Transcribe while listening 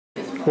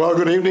Well,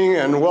 good evening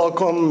and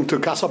welcome to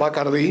Casa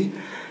Bacardi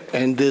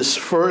and this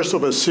first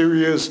of a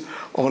series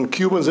on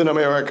Cubans in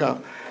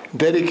America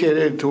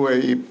dedicated to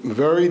a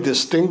very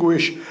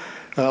distinguished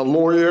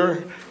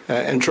lawyer,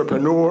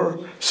 entrepreneur,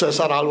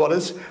 Cesar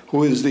Alvarez,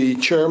 who is the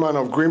chairman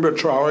of Greenberg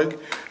Traurig,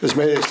 has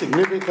made a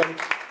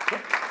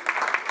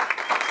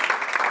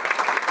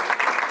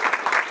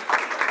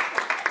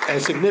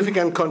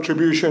significant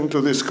contribution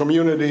to this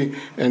community,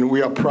 and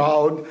we are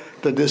proud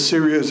that this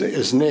series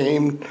is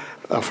named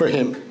for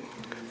him.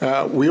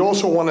 We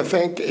also want to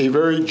thank a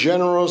very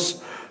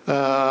generous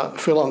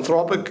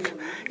philanthropic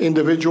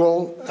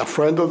individual, a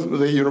friend of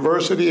the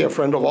university, a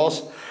friend of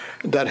us,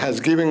 that has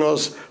given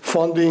us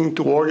funding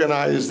to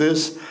organize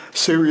this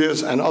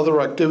series and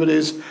other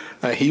activities.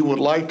 He would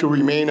like to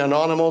remain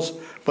anonymous,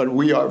 but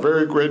we are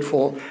very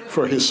grateful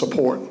for his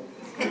support.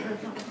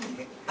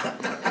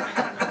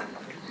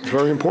 It's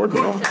very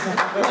important, no?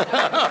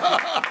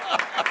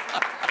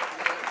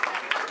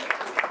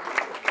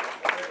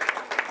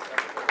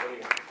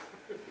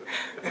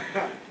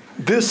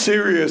 This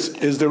series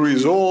is the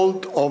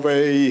result of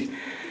a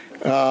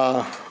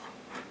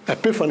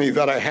epiphany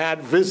that I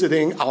had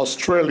visiting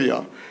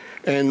Australia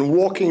and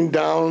walking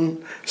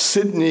down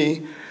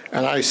Sydney,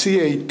 and I see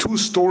a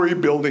two-story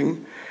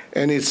building,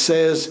 and it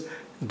says,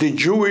 "The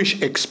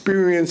Jewish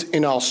Experience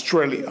in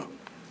Australia."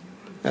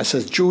 That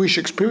says Jewish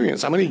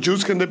experience. How many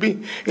Jews can there be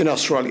in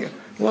Australia?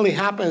 Well, it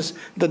happens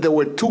that there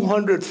were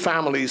 200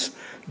 families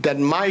that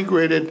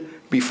migrated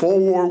before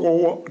World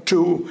War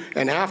II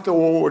and after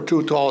World War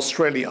II to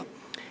Australia.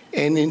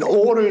 And in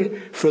order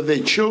for the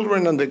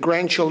children and the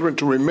grandchildren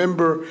to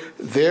remember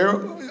their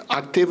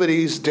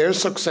activities, their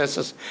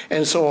successes,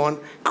 and so on,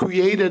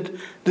 created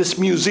this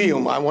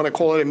museum. I want to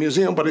call it a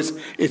museum, but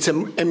it's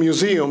a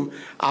museum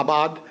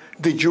about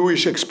the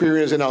Jewish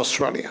experience in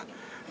Australia.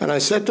 And I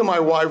said to my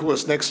wife, who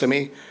was next to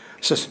me,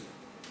 I says,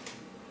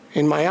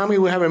 in Miami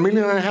we have 1.5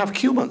 million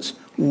Cubans.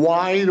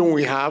 Why don't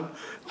we have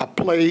a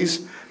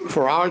place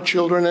for our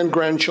children and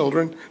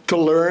grandchildren to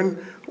learn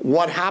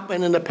what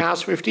happened in the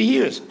past 50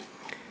 years?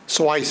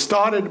 So I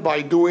started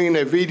by doing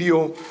a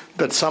video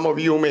that some of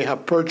you may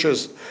have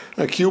purchased,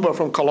 Cuba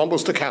from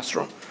Columbus to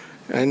Castro.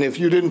 And if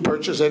you didn't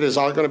purchase it, it's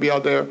all going to be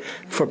out there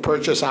for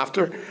purchase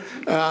after,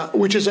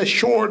 which is a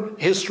short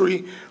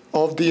history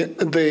of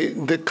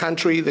the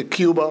country, the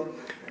Cuba,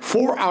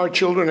 for our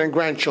children and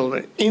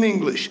grandchildren in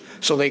English,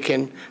 so they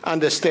can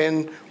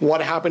understand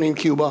what happened in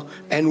Cuba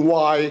and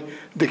why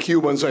the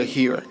Cubans are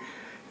here.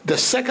 The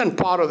second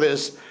part of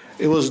this,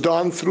 it was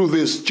done through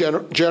this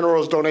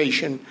generous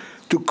donation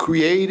to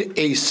create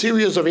a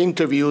series of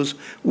interviews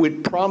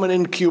with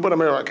prominent Cuban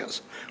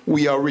Americans.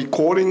 We are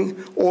recording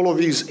all of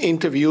these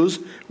interviews.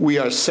 We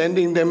are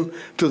sending them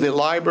to the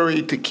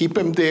library to keep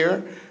them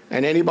there,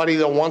 and anybody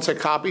that wants a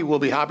copy will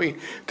be happy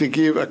to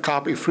give a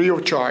copy free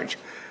of charge.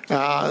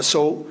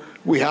 So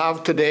we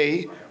have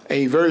today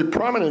a very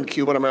prominent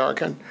Cuban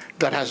American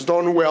that has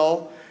done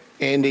well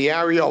in the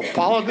area of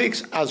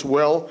politics as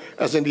well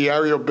as in the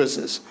area of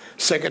business,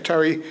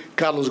 Secretary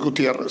Carlos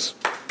Gutierrez.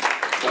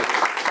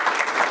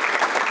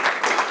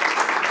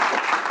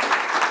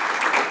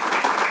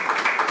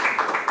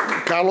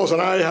 Carlos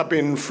and I have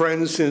been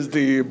friends since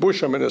the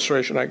Bush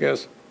administration, I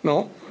guess.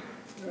 No?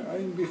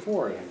 Even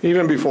before.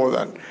 Even before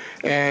that.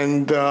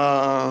 And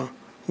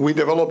we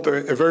developed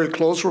a very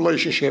close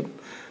relationship.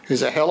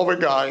 He's a hell of a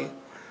guy,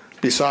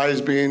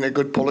 besides being a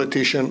good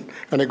politician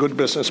and a good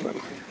businessman.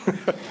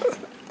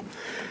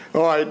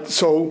 All right,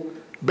 so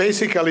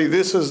basically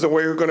this is the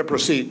way we're going to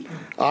proceed.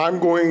 I'm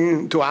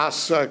going to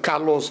ask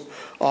Carlos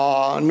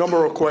a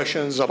number of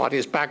questions about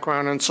his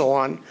background and so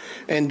on,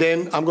 and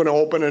then I'm going to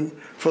open it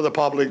for the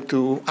public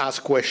to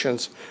ask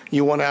questions.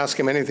 You want to ask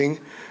him anything,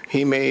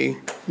 he may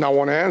not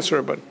want to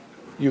answer, but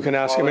you can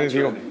ask him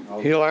anything.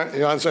 He'll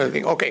answer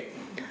anything. Okay,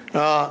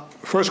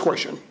 first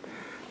question.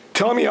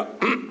 Tell me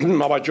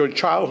about your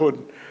childhood.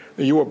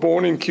 You were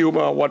born in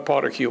Cuba. What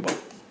part of Cuba?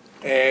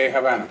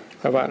 Havana.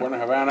 Havana. Born in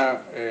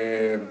Havana.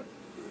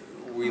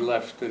 We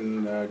left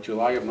in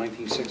July of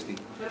 1960.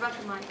 What about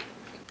the mic?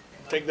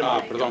 Take the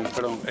mic.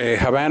 Perdón.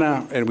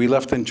 Havana, and we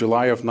left in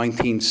July of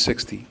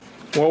 1960.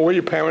 What were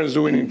your parents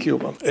doing in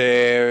Cuba?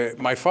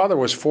 My father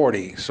was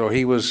 40, so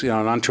he was, an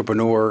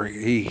entrepreneur.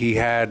 He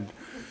had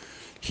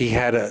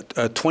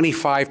a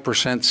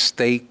 25%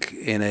 stake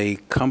in a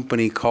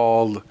company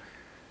called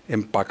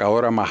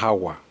Empacadora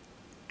Majagua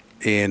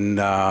in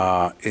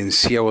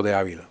Ciego de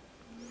Ávila.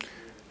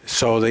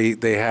 So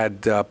they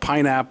had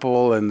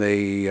pineapple, and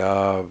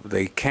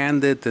they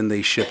canned it and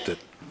they shipped it.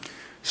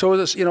 So it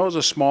was, it was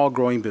a small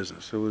growing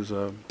business. It was,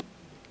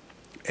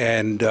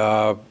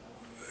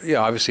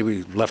 obviously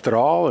we left it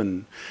all.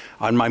 And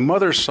on my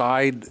mother's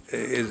side,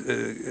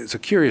 it's a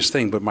curious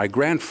thing, but my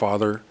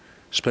grandfather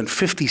spent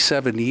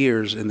 57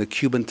 years in the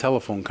Cuban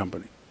Telephone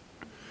Company.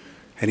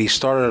 And he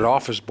started as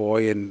office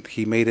boy, and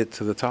he made it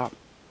to the top.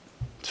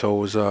 So it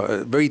was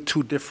very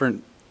two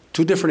different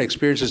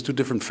experiences, two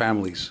different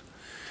families.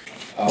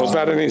 Was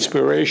that an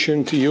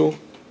inspiration to you?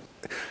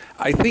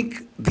 I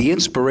think the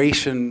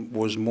inspiration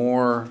was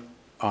more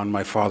on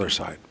my father's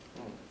side.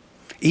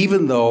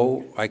 Even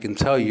though I can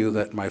tell you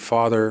that my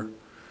father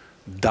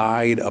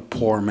died a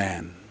poor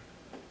man,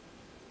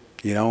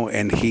 you know,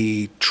 and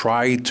he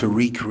tried to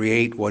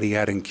recreate what he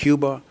had in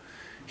Cuba.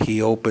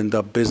 He opened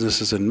up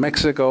businesses in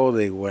Mexico.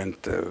 They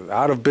went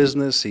out of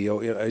business. He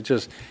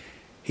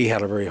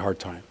had a very hard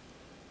time,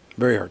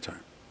 very hard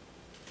time.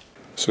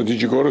 So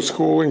did you go to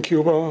school in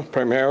Cuba,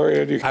 primary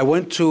education? I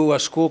went to a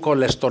school called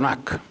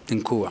Lestonac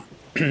in Cuba,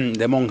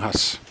 de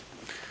monjas.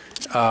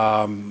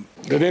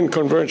 They didn't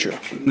convert you?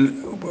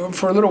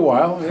 For a little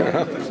while,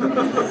 yeah.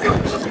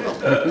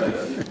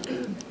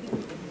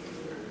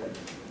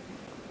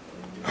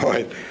 All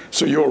right.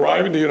 So you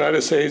arrived in the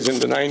United States in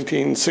the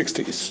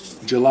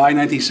 1960s? July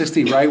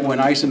 1960, right when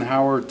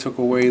Eisenhower took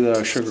away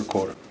the sugar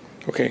quota.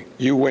 Okay.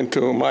 You went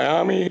to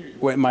Miami?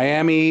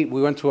 Miami,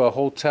 we went to a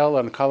hotel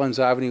on Collins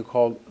Avenue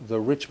called the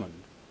Richmond,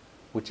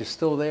 which is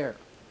still there.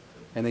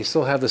 And they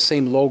still have the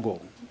same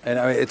logo. And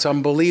it's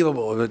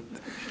unbelievable.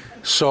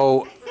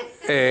 So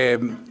I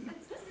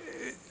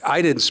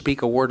didn't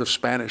speak a word of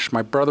Spanish.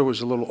 My brother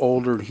was a little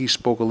older, and he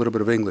spoke a little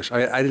bit of English.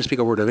 I didn't speak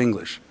a word of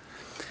English.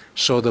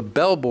 So the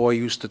bellboy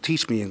used to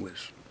teach me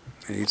English.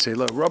 And he'd say,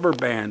 look, rubber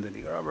band, and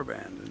he'd go, rubber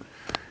band.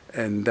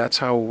 And that's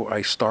how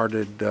I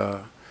started.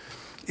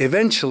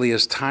 Eventually,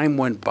 as time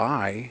went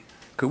by,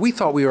 because we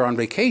thought we were on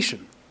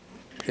vacation.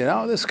 You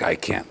know, this guy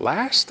can't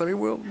last. I mean,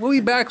 we'll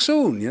be back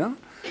soon, you know.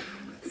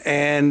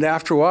 And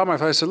after a while, my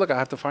father said, look, I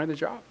have to find a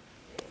job.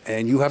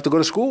 And you have to go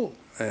to school.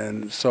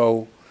 And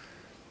so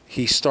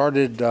he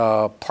started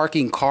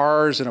parking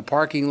cars in a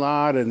parking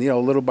lot, and, you know,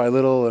 little by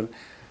little.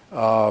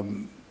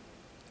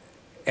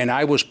 And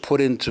I was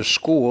put into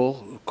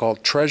school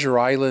called Treasure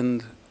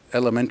Island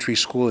Elementary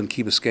School in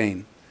Key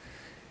Biscayne.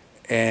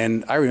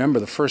 And I remember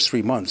the first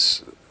 3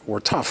 months were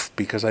tough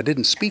because I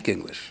didn't speak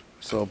English.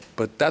 So,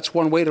 but that's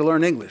one way to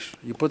learn English.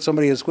 You put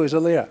somebody in school, you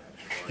say, yeah,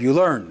 you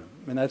learn,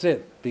 and that's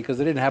it. Because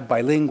they didn't have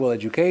bilingual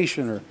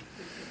education.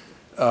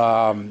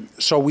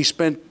 So we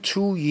spent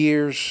 2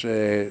 years,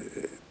 2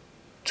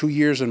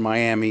 years in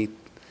Miami,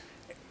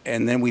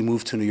 and then we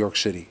moved to New York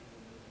City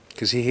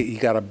because he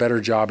got a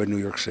better job in New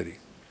York City.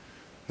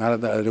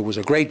 Not that it was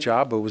a great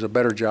job, but it was a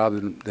better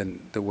job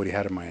than what he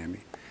had in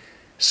Miami.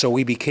 So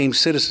we became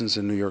citizens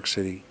in New York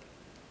City.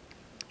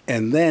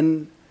 And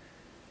then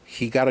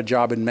he got a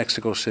job in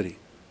Mexico City.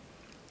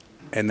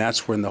 And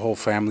that's when the whole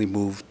family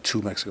moved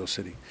to Mexico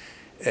City.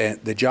 And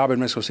the job in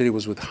Mexico City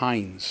was with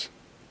Heinz.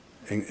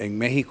 En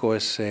México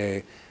es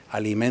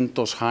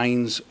Alimentos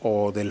Heinz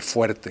o Del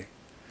Fuerte.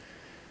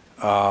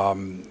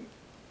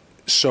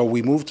 So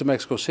we moved to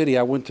Mexico City.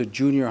 I went to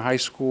junior high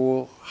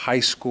school,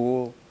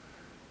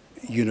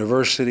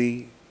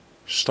 university,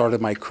 started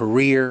my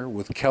career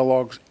with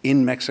Kellogg's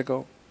in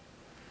Mexico.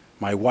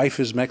 My wife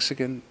is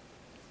Mexican.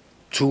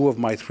 2 of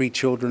my 3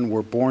 children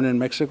were born in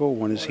Mexico.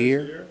 One is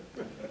here,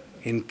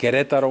 in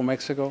Querétaro,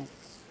 Mexico.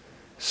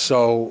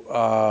 So,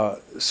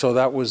 so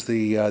that was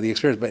the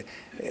experience. But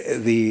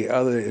the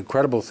other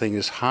incredible thing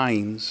is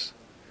Heinz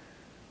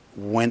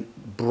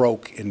went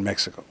broke in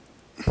Mexico.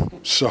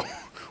 So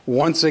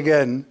once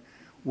again,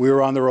 we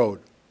were on the road,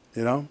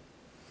 you know?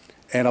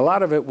 And a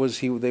lot of it was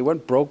they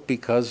went broke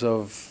because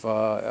of,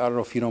 I don't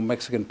know if you know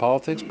Mexican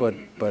politics, but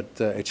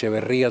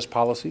Echeverria's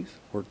policies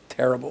were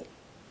terrible.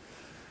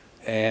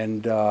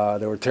 And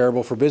they were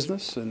terrible for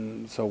business.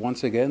 And so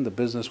once again, the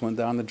business went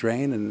down the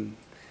drain, and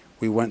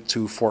we went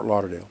to Fort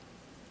Lauderdale.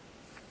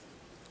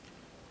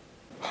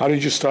 How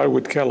did you start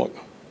with Kellogg?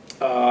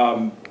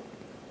 And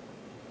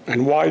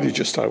why did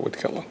you start with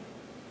Kellogg?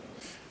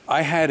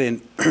 I had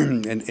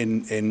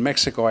in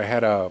Mexico, I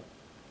had a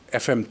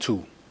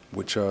FM2,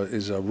 which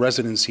is a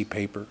residency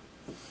paper.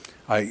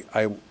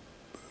 I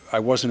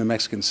wasn't a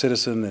Mexican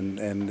citizen,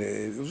 and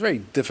it was very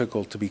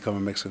difficult to become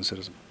a Mexican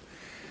citizen.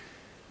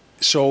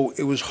 So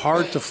it was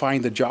hard to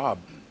find a job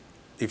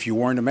if you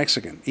weren't a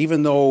Mexican.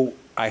 Even though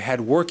I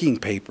had working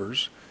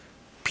papers,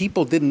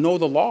 people didn't know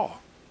the law.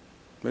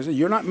 They said,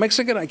 you're not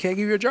Mexican, I can't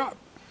give you a job.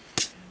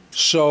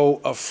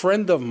 So a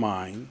friend of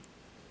mine,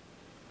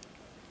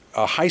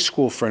 a high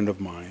school friend of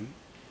mine,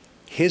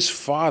 his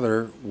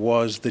father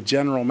was the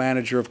general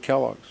manager of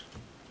Kellogg's.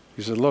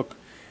 He said, look,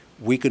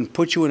 we can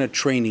put you in a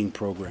training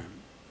program,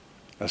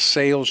 a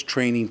sales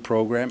training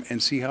program,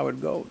 and see how it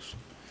goes.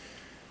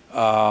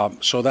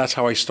 So that's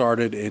how I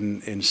started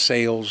in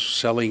sales,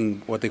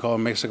 selling what they call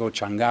in Mexico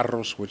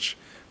changarros, which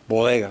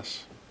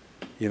bodegas,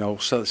 you know,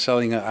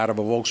 selling out of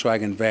a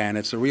Volkswagen van.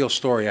 It's a real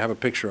story. I have a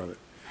picture of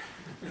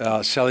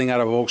it. Selling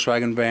out of a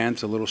Volkswagen van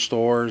to little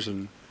stores.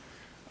 And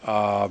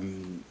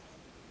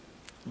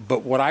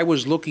but what I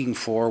was looking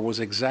for was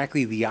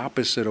exactly the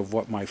opposite of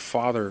what my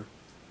father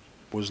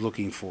was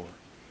looking for.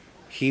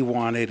 He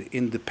wanted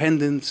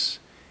independence,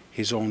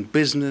 his own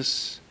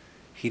business.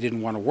 He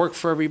didn't want to work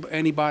for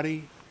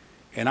anybody.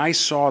 And I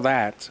saw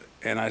that,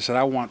 and I said,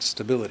 I want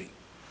stability.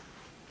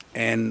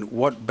 And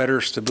what better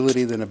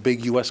stability than a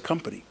big U.S.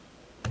 company?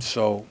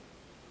 So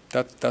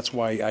that's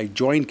why I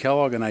joined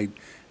Kellogg, and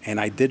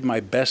I did my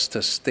best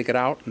to stick it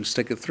out and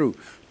stick it through.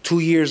 2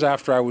 years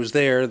after I was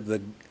there,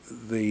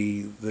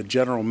 the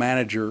general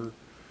manager,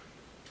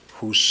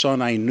 whose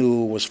son I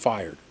knew was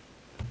fired.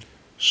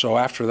 So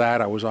after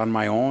that, I was on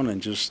my own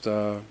and just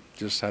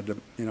had to,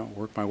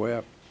 work my way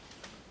up.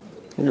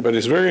 Yeah, but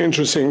it's very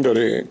interesting that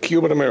a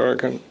Cuban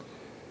American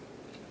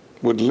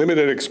with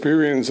limited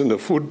experience in the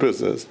food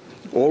business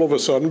all of a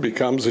sudden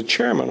becomes a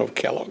chairman of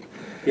Kellogg.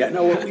 Yeah,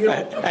 no,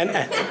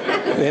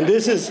 and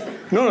this is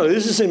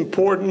this is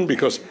important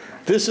because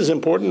this is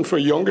important for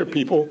younger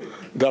people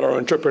that are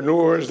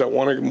entrepreneurs, that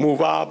want to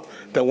move up,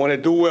 that want to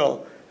do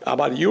well. How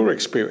about your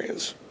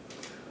experience?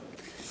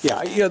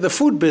 Yeah, the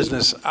food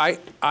business,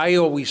 I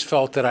always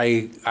felt that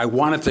I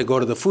wanted to go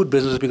to the food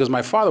business because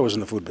my father was in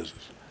the food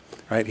business,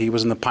 right? He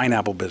was in the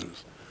pineapple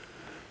business.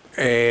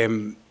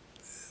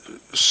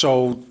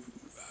 So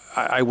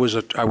I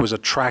was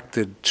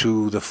attracted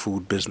to the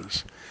food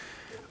business.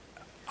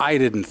 I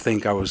didn't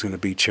think I was going to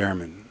be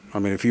chairman. I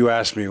mean, if you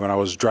asked me when I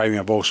was driving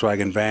a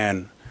Volkswagen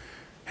van,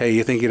 hey,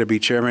 you think you're going to be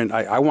chairman?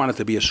 I wanted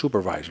to be a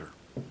supervisor,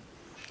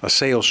 a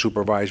sales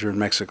supervisor in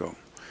Mexico.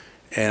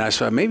 And I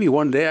said, maybe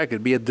one day I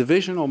could be a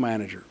divisional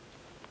manager.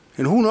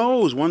 And who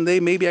knows, one day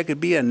maybe I could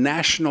be a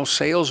national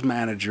sales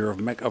manager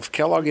of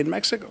Kellogg in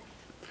Mexico.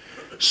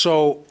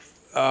 So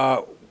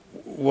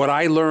what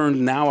I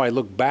learned now, I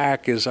look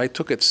back, is I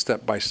took it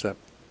step by step.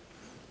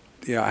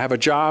 I have a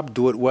job,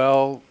 do it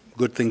well,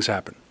 good things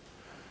happen.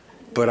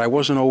 But I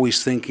wasn't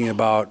always thinking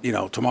about,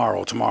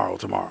 tomorrow, tomorrow,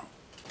 tomorrow.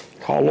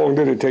 How long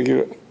did it take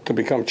you to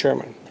become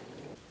chairman?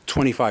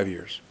 25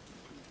 years.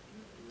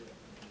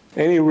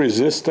 Any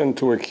resistance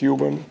to a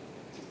Cuban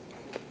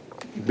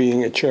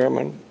being a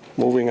chairman,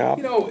 moving up?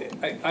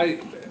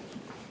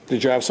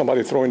 Did you have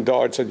somebody throwing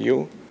darts at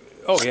you?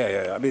 Oh,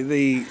 yeah. I mean,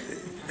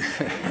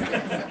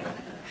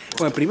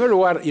 well, en primer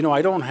lugar,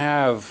 I don't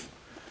have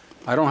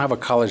a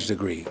college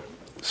degree.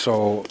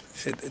 So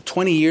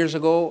 20 years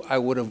ago, I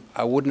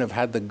wouldn't have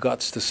had the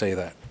guts to say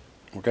that,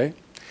 okay?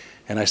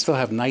 And I still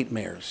have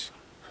nightmares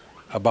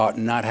about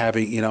not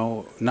having,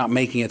 not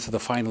making it to the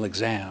final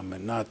exam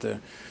and not the.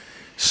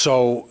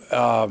 So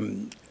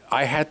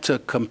I had to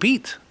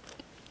compete.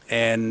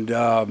 And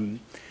I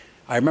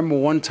remember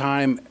one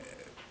time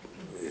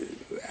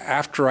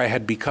after I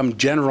had become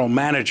general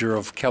manager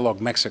of Kellogg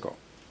Mexico,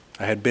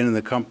 I had been in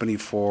the company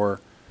for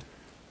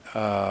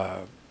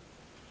 8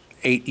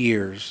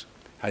 years.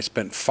 I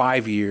spent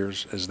 5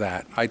 years as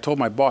that. I told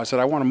my boss, I said,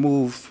 I want to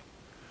move.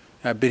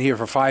 I've been here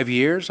for 5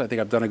 years. I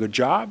think I've done a good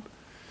job.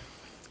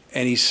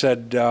 And he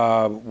said,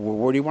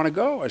 where do you want to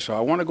go? I said,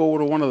 I want to go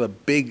to one of the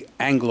big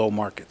Anglo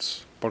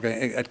markets.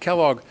 Okay, at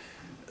Kellogg,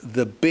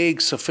 the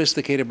big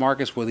sophisticated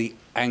markets were the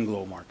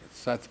Anglo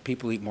markets. That's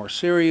people eat more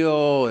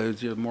cereal,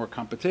 there's more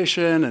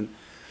competition.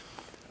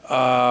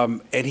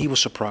 And he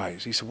was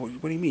surprised. He said,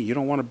 what do you mean? You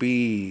don't want to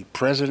be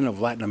president of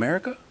Latin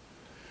America?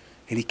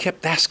 And he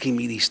kept asking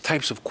me these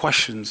types of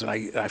questions, and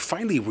I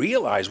finally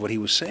realized what he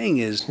was saying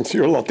is,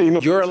 you're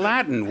Latino. You're a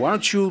Latin. Why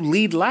don't you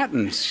lead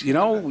Latins?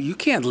 You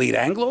can't lead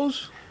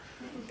Anglos.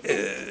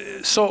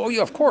 So,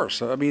 yeah, of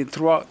course. I mean,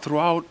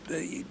 throughout,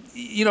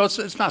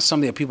 it's not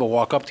something that people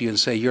walk up to you and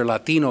say, you're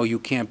Latino, you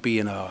can't be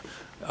in a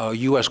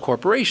U.S.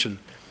 corporation.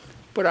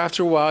 But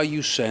after a while,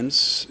 you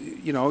sense,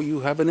 you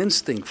have an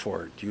instinct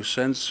for it. You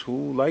sense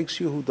who likes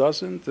you, who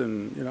doesn't,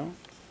 and,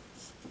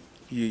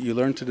 you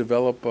learn to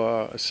develop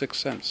a sixth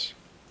sense.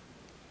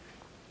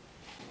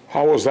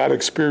 How was that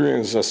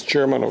experience as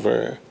chairman of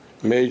a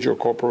major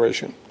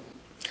corporation?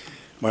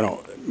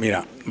 Bueno,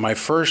 mira, my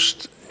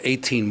first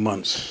 18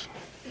 months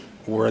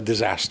were a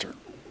disaster.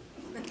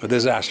 A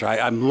disaster.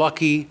 I'm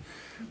lucky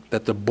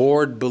that the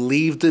board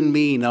believed in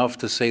me enough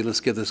to say,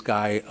 let's give this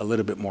guy a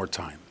little bit more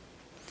time.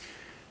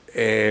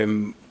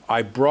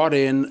 I brought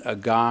in a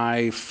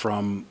guy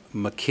from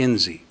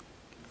McKinsey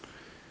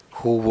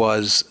who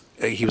was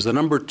the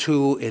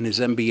 #2 in his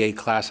MBA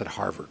class at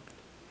Harvard.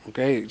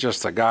 Okay,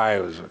 just a guy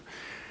who was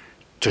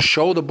to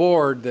show the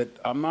board that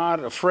I'm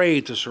not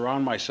afraid to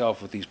surround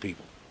myself with these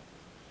people.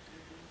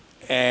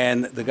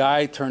 And the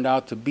guy turned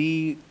out to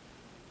be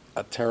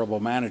a terrible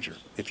manager.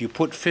 If you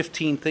put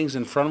 15 things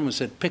in front of him and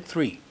said, pick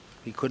 3,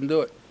 he couldn't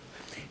do it.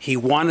 He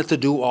wanted to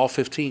do all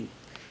 15.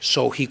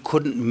 So he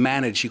couldn't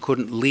manage, he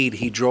couldn't lead.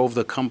 He drove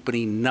the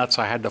company nuts.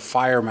 I had to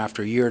fire him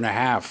after a year and a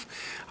half.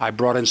 I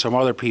brought in some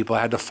other people,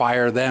 I had to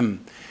fire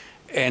them.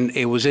 And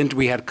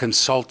we had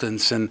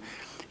consultants, and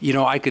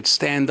I could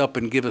stand up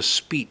and give a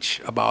speech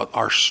about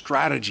our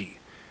strategy,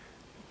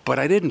 but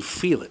I didn't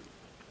feel it.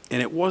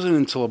 And it wasn't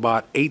until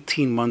about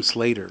 18 months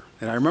later,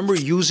 and I remember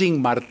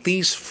using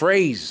Martí's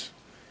phrase,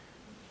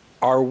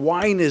 our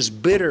wine is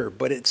bitter,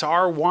 but it's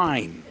our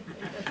wine.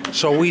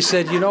 So we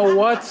said, you know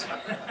what?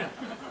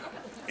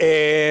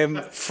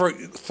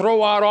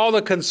 Throw out all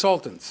the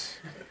consultants,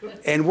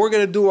 and we're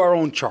going to do our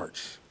own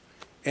charts.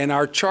 And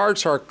our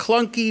charts are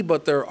clunky,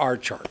 but they're our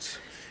charts.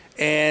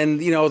 And,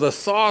 the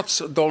thoughts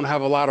don't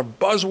have a lot of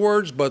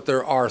buzzwords, but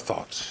there are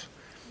thoughts.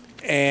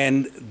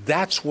 And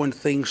that's when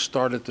things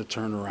started to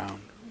turn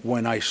around,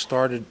 when I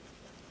started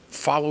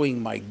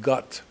following my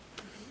gut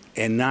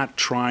and not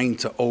trying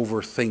to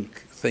overthink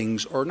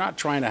things or not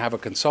trying to have a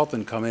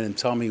consultant come in and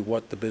tell me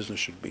what the business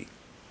should be.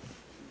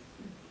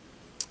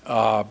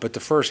 But the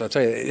first, I'll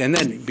tell you, and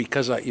then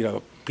because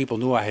people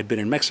knew I had been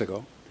in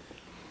Mexico,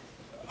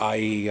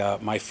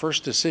 my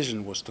first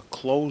decision was to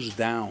close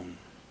down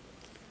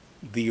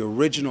the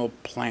original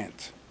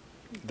plant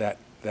that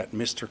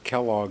Mr.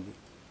 Kellogg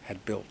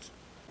had built.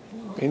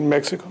 In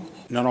Mexico?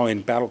 No,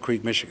 in Battle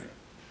Creek, Michigan.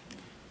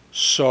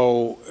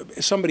 So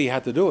somebody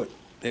had to do it.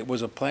 It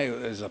was a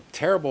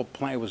terrible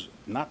plant. It was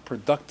not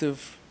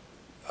productive,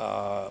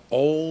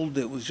 old.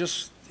 It was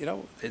just,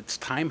 its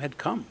time had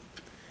come.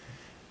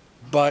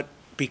 But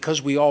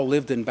because we all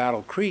lived in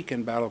Battle Creek,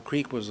 and Battle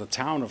Creek was a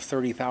town of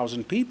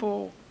 30,000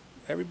 people,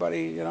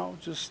 everybody,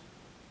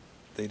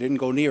 they didn't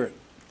go near it.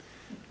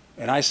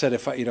 And I said,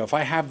 if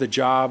I have the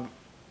job,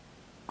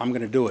 I'm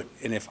going to do it.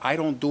 And if I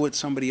don't do it,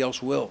 somebody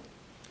else will.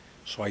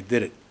 So I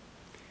did it.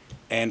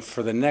 And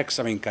for the next,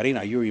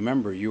 Karina, you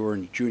remember, you were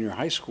in junior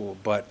high school,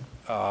 but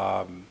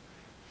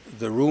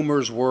the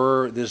rumors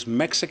were this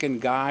Mexican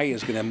guy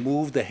is going to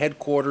move the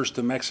headquarters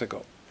to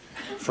Mexico.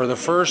 For the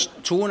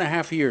first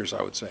 2.5 years,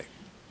 I would say.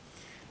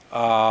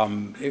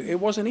 It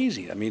wasn't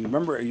easy. I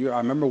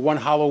remember one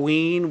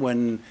Halloween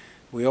when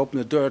we opened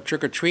the door,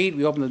 trick or treat,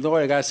 we opened the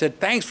door, the guy said,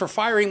 "Thanks for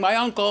firing my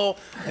uncle."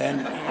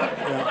 And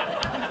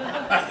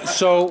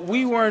so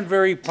we weren't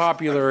very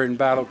popular in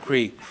Battle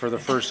Creek for the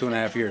first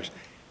 2.5 years.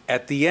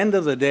 At the end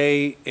of the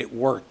day, it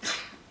worked.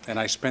 And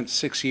I spent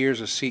 6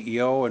 years as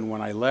CEO, and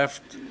when I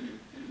left,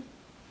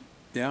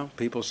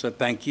 people said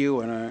thank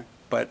you,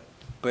 but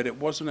it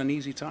wasn't an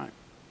easy time.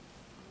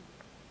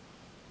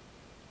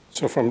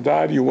 So from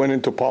that, you went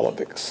into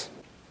politics.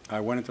 I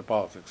went into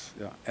politics,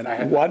 yeah.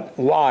 And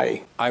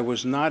why? I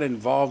was not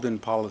involved in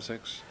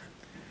politics.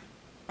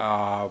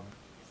 I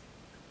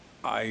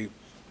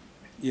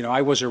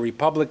was a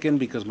Republican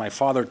because my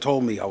father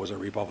told me I was a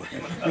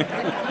Republican.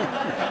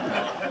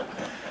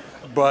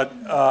 But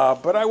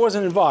I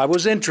wasn't involved. I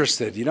was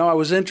interested. I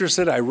was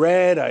interested. I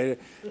read.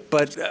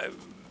 But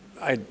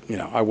I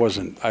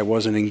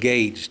wasn't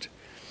engaged.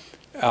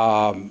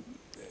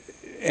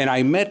 And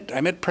I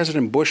met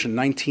President Bush in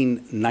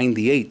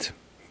 1998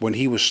 when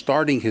he was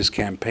starting his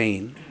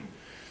campaign.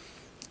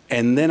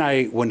 And then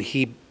when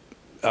he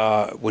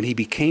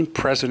became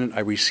president,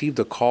 I received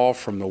a call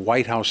from the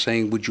White House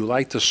saying, "Would you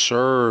like to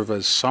serve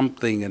as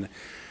something?" And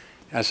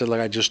I said, "Look,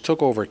 I just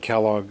took over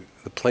Kellogg.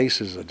 The place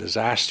is a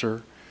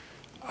disaster.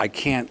 I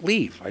can't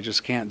leave. I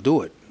just can't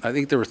do it." I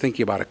think they were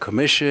thinking about a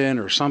commission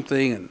or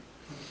something. And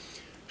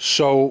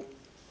so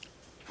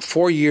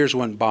 4 years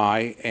went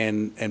by,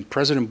 and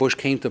President Bush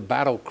came to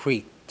Battle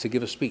Creek to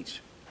give a speech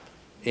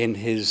in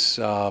his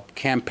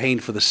campaign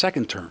for the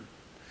second term.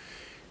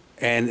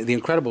 And the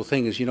incredible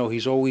thing is,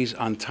 he's always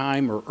on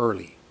time or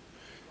early.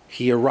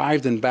 He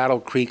arrived in Battle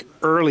Creek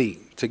early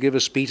to give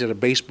a speech at a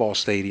baseball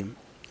stadium.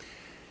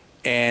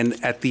 And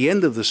at the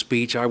end of the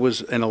speech, I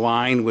was in a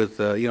line with,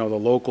 the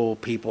local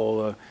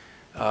people,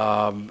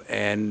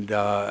 and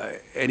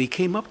he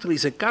came up to me, he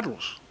said,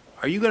 "Carlos,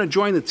 are you going to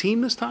join the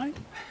team this time?"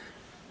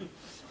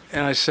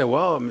 And I said,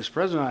 "Well, Mr.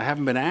 President, I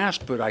haven't been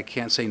asked, but I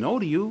can't say no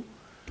to you."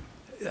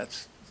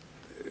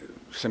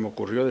 Se me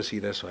ocurrió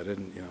decir eso. I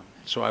didn't,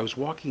 So I was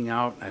walking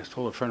out, and I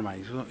told a friend of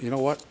mine, "You know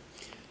what?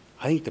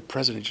 I think the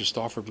president just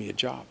offered me a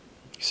job."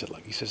 He said,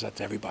 "Look," he says that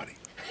to everybody.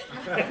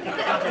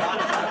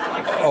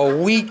 A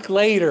week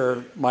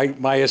later,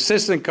 my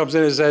assistant comes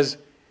in and says,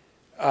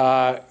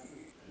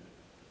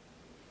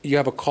 "You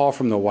have a call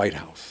from the White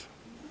House."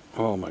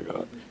 Oh, my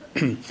God.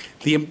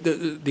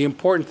 The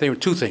important thing,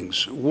 two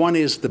things. One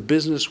is the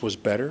business was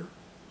better,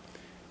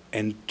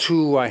 and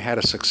two, I had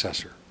a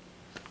successor.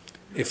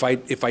 If I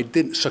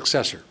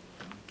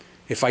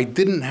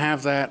didn't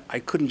have that, I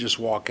couldn't just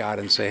walk out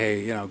and say,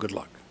 "Hey, good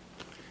luck."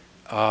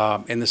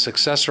 And the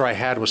successor I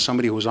had was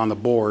somebody who was on the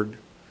board,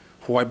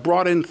 who I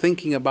brought in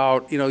thinking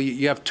about,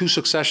 you have two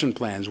succession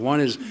plans.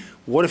 One is,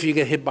 what if you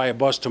get hit by a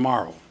bus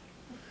tomorrow?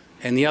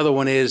 And the other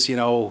one is,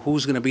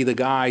 who's going to be the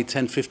guy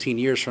 10, 15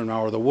 years from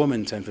now, or the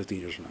woman 10, 15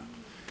 years from now?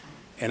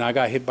 And I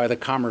got hit by the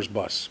Commerce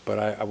bus, but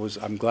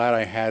I'm glad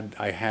I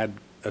had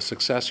a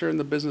successor, and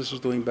the business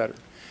was doing better.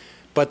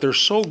 But they're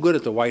so good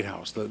at the White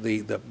House.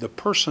 The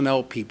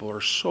personnel people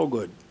are so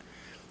good.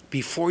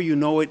 Before you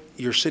know it,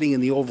 you're sitting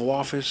in the Oval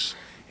Office,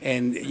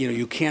 and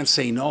you can't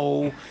say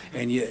no,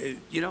 and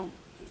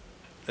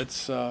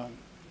it's.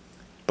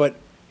 But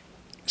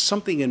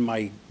something in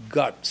my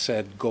gut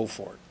said, "Go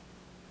for it,"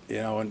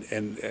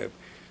 And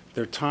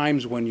there are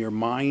times when your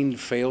mind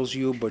fails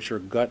you, but your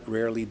gut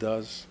rarely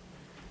does.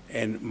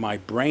 And my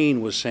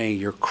brain was saying,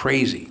 "You're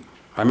crazy."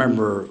 I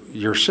remember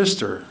your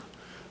sister,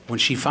 when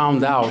she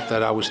found out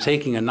that I was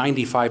taking a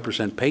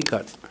 95% pay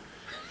cut,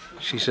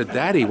 she said,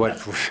 "Daddy,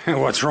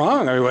 what's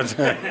wrong? Are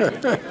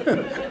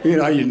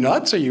you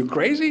nuts? Are you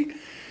crazy?"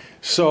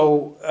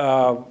 So,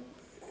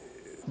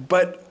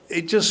 but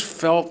it just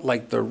felt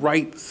like the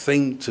right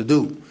thing to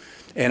do.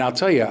 And I'll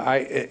tell you,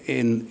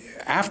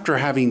 after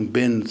having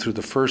been through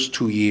the first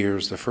 2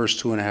 years, the first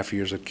 2.5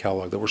 years at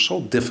Kellogg, that were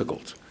so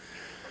difficult,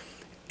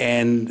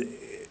 and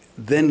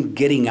then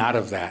getting out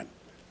of that,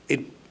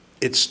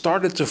 it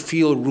started to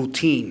feel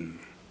routine.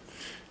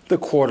 The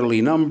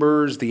quarterly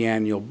numbers, the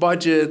annual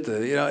budget,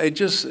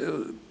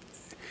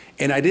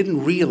 And I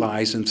didn't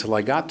realize until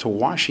I got to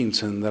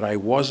Washington that I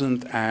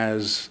wasn't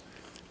as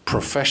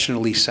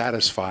professionally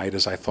satisfied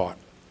as I thought.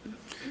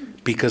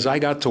 Because I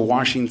got to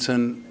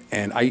Washington,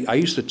 and I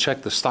used to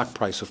check the stock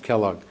price of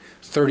Kellogg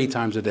 30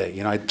 times a day.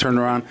 You know, I'd turn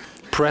around,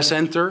 press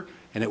enter,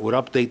 and it would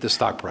update the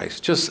stock price,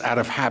 just out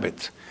of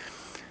habit.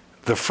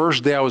 The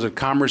first day I was at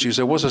Commerce, you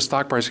said, what's the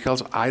stock price of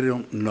Kellogg? I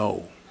don't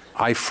know.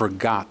 I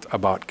forgot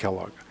about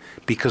Kellogg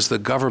because the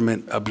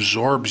government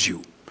absorbs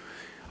you.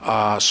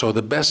 So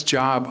the best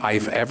job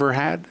I've ever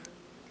had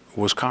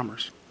was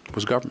Commerce,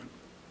 was government.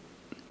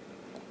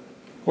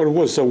 What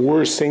was the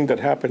worst thing that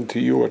happened to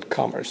you at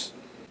Commerce?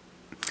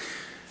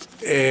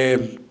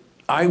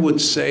 I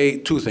would say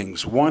two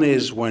things. One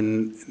is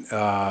when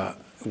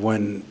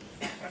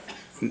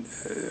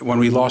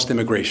we lost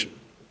immigration,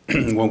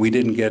 when we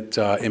didn't get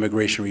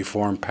immigration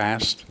reform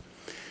passed.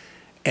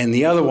 And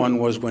the other one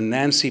was when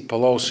Nancy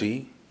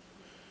Pelosi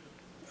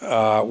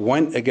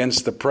went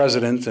against the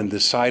president and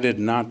decided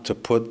not to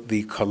put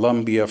the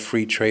Colombia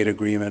Free Trade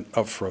Agreement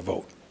up for a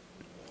vote.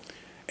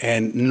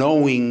 And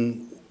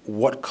knowing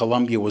what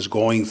Colombia was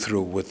going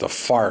through with the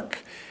FARC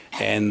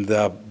and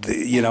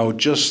you know,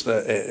 just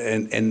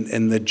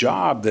and the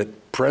job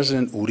that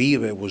President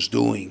Uribe was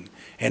doing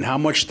and how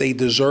much they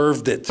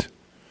deserved it,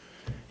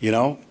 you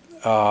know,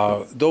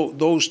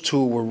 those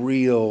two were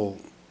real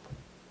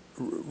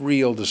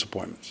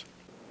disappointments.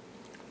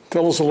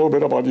 Tell us a little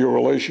bit about your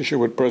relationship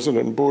with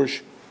President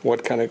Bush,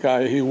 what kind of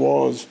guy he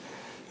was.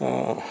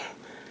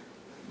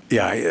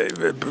 Yeah,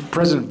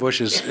 President Bush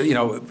is, you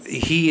know,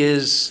 he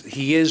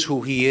is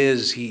who he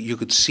is. You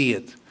could see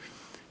it.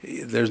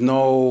 There's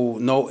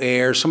no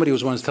air. Somebody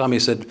was once telling me,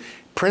 he said,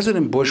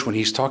 President Bush, when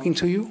he's talking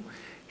to you,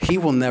 he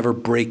will never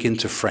break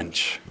into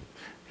French.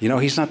 You know,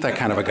 he's not that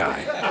kind of a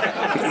guy.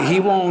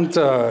 He won't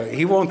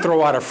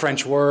throw out a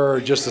French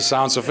word just to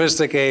sound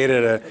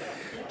sophisticated.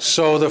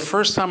 So the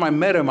first time I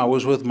met him, I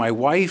was with my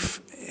wife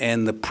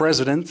and the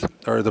president,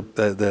 or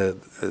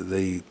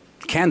the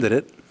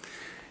candidate.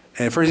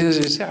 And first he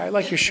said, I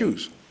like your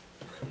shoes.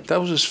 That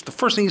was the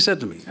first thing he said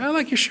to me. I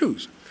like your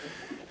shoes.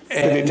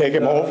 And, did he take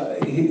him off?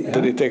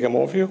 Did he take him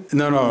off you?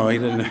 No, he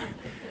didn't.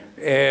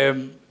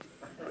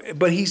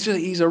 But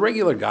he's a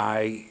regular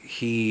guy.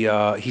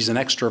 He's an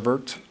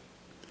extrovert,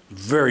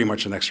 very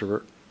much an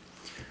extrovert.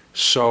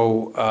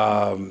 So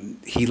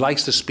he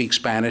likes to speak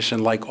Spanish,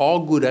 and like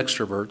all good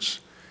extroverts,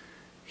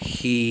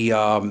 he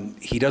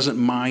doesn't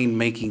mind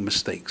making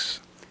mistakes.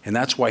 And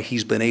that's why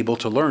he's been able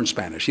to learn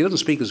Spanish. He doesn't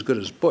speak as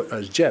good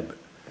as Jeb,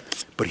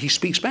 but he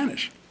speaks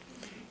Spanish,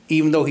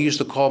 even though he used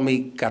to call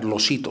me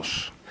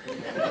Carlositos.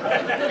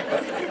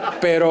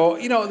 Pero,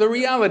 you know, the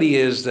reality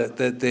is that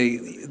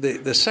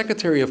the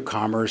Secretary of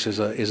Commerce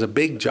is a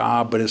big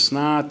job, but it's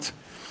not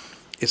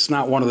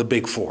one of the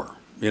big four.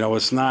 You know,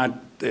 it's not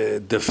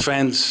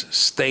defense,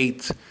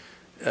 state,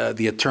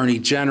 the Attorney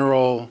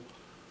General,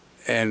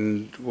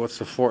 and what's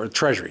the fourth?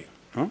 Treasury.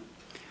 Huh?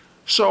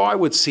 So I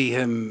would see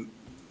him,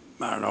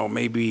 I don't know,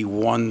 maybe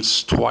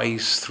once,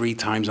 twice, 3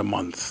 times a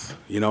month.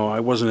 You know, I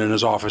wasn't in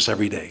his office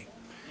every day.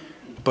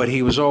 But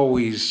he was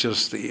always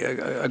just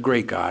a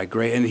great guy,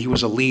 and he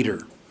was a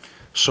leader.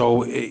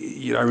 So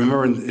you know, I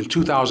remember in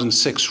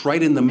 2006,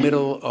 right in the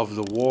middle of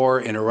the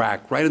war in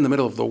Iraq, right in the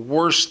middle of the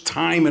worst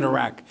time in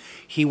Iraq,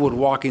 he would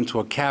walk into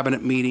a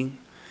cabinet meeting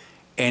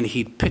and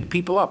he'd pick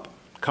people up.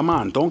 Come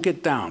on, don't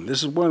get down.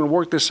 We're going to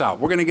work this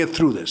out. We're going to get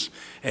through this.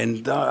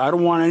 And I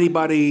don't want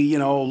anybody, you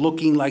know,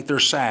 looking like they're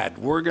sad.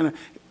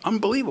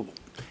 Unbelievable.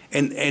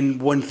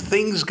 And when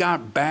things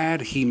got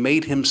bad, he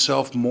made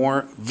himself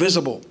more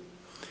visible.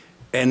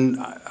 And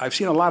I've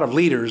seen a lot of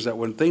leaders that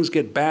when things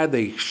get bad,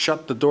 they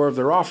shut the door of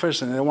their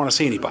office and they don't want to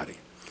see anybody.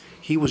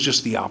 He was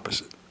just the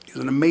opposite. He's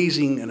an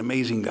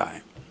amazing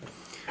guy.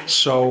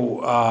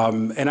 So,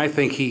 and I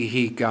think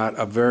he got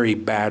a very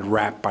bad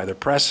rap by the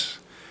press.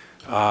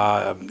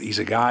 He's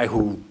a guy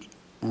who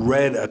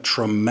read a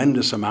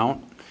tremendous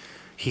amount.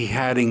 He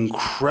had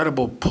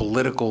incredible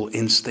political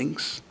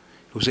instincts.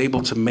 He was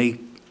able to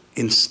make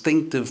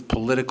instinctive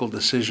political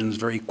decisions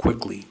very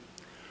quickly.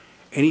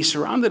 And he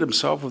surrounded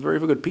himself with very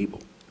good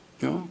people.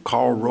 You know,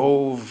 Karl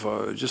Rove,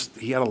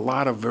 he had a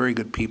lot of very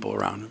good people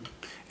around him,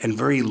 and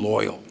very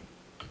loyal,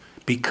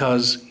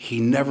 because he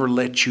never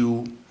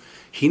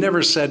he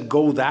never said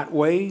go that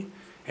way,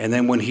 and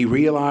then when he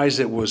realized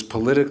it was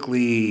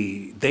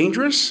politically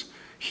dangerous,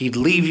 he'd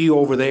leave you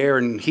over there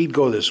and he'd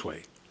go this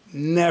way.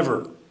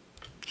 Never.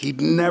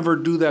 He'd never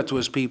do that to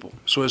his people.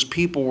 So his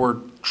people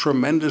were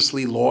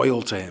tremendously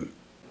loyal to him.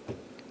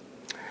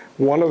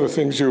 One of the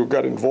things you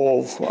got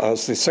involved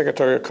as the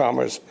Secretary of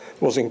Commerce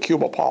was in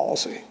Cuba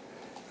policy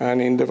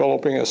and in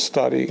developing a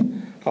study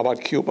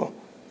about Cuba.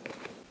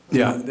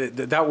 Yeah,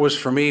 that was,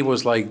 for me,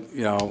 was like,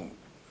 you know,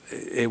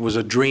 it was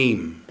a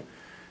dream,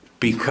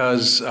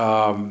 because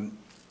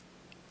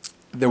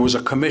there was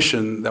a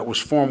commission that was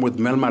formed with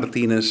Mel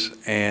Martinez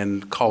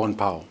and Colin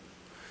Powell.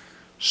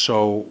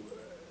 So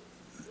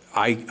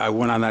I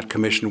went on that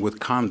commission with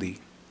Condi,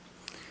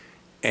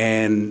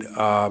 and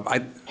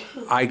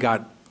I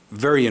got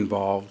very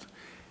involved,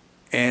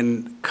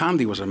 and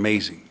Condi was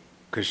amazing.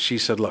 because she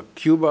said, look,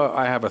 Cuba,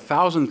 I have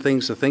 1,000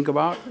 things to think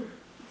about.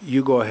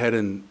 You go ahead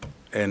and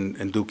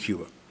do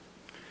Cuba.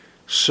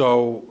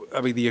 So,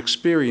 I mean, the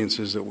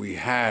experiences that we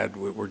had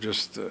were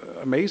just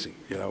amazing.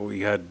 You know,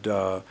 we had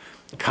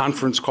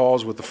conference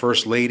calls with the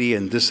First Lady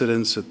and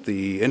dissidents at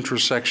the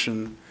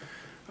intersection.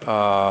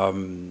 I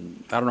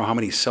don't know how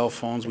many cell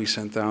phones we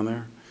sent down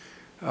there.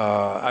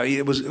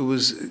 It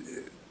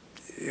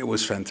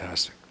was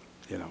fantastic.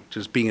 You know,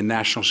 just being in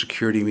national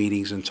security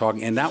meetings and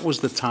talking. And that was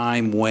the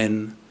time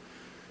when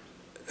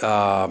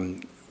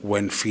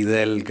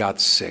Fidel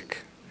got sick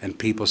and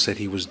people said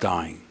he was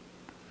dying.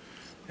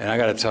 And I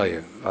got to tell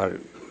you,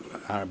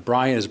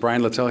 Brian, is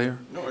Brian Littell here?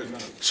 No, he's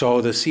not. So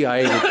the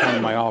CIA would come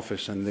to my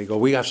office and they go,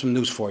 we have some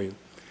news for you.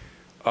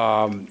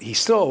 He's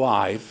still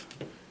alive,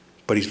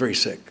 but he's very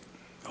sick.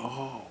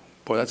 Oh,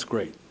 boy, that's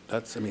great.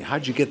 I mean,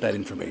 how'd you get that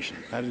information?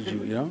 How did you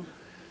know?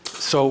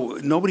 So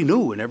nobody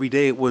knew, and every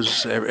day it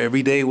was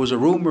a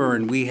rumor,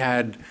 and we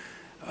had,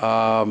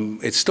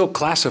 it's still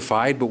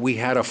classified, but we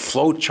had a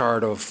flow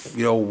chart of,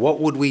 you know, what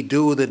would we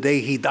do the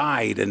day he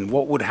died, and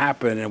what would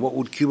happen, and what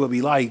would Cuba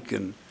be like,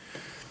 and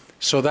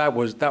so that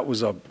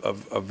was a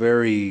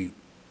very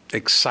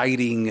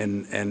exciting,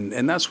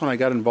 and that's when I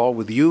got involved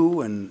with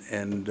you, and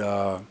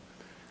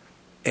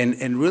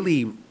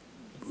really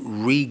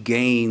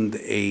regained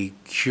a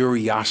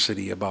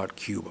curiosity about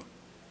Cuba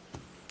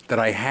that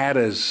I had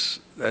as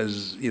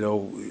you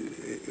know,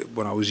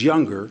 when I was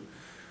younger,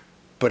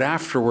 but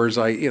afterwards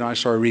I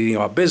started reading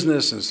about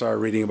business and started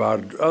reading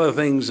about other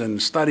things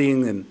and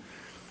studying, and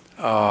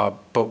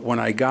but when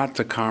I got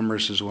to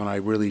commerce is when I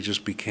really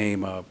just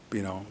became a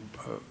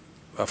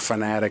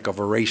fanatic, a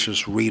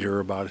voracious reader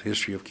about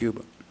history of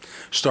Cuba,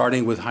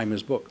 starting with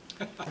Jaime's book.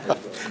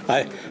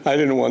 I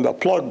didn't want to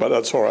plug, but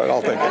that's all right.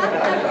 I'll take it.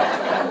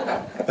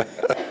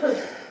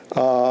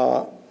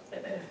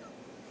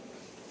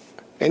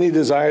 Any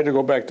desire to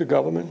go back to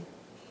government?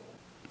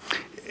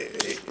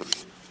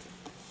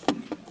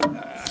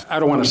 I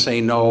don't want to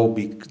say no,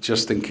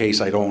 just in case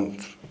I don't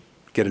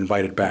get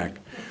invited back.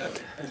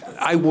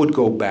 I would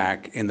go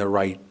back in the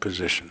right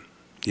position,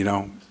 you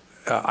know.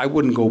 I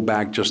wouldn't go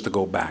back just to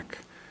go back.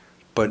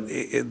 But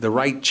the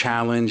right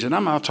challenge, and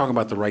I'm not talking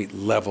about the right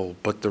level,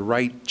 but the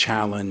right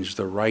challenge,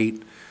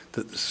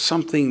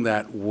 something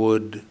that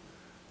would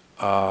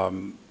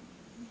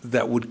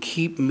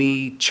keep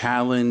me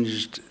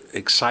challenged,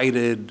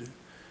 excited.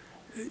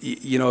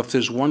 You know, if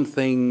there's one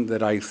thing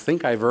that I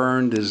think I've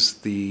earned is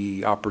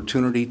the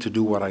opportunity to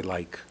do what I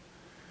like.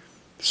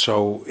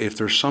 So if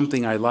there's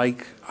something I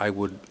like, I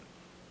would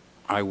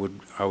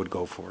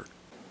go for it.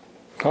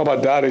 How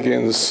about that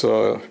against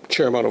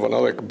chairman of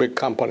another big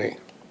company?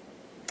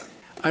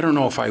 I don't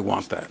know if I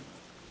want that.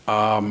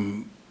 I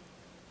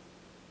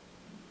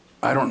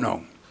don't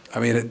know. I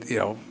mean, you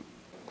know.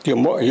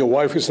 Your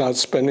wife is not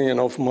spending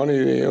enough money.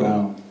 You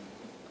know?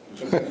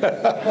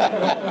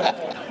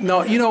 No.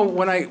 No, you know,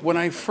 when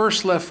I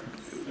first left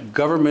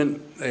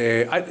government,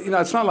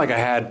 it's not like I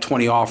had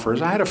 20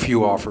 offers. I had a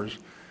few offers.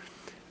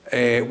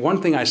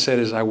 One thing I said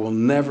is I will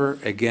never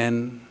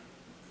again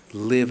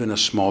live in a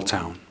small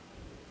town.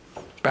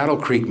 Battle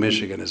Creek,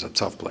 Michigan is a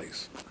tough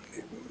place.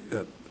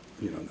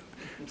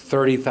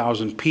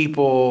 30,000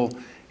 people,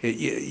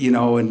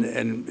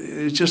 and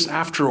it's just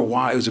after a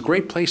while, it was a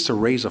great place to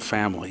raise a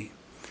family.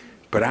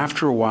 But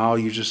after a while,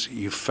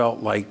 you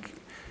felt like,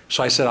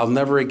 so I said, I'll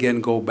never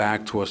again go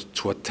back to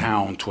a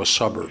town, to a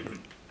suburb.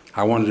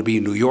 I wanted to be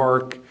in New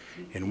York,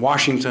 in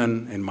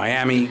Washington, in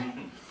Miami.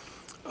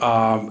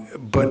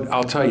 But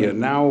I'll tell you,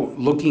 now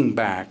looking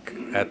back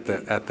at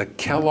the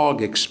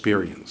Kellogg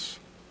experience,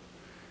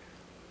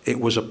 it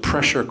was a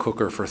pressure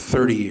cooker for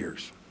 30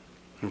 years.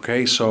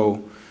 Okay,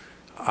 so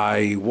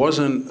I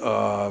wasn't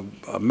a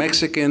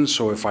Mexican,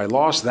 so if I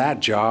lost that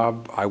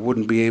job, I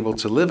wouldn't be able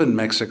to live in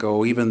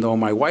Mexico, even though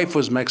my wife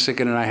was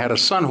Mexican and I had a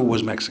son who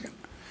was Mexican.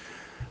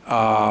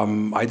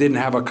 I didn't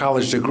have a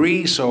college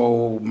degree,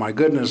 so my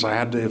goodness,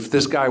 if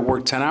this guy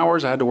worked 10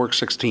 hours, I had to work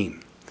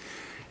 16.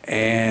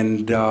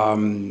 And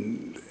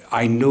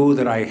I knew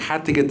that I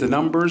had to get the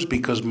numbers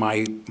because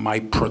my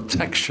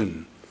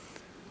protection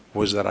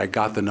was that I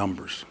got the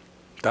numbers.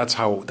 That's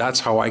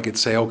how I could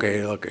say,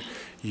 okay, look,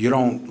 you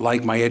don't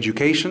like my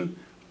education,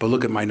 but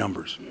look at my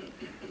numbers.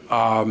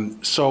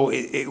 So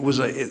it was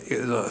a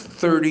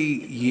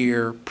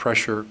 30-year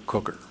pressure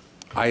cooker.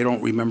 I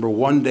don't remember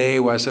one day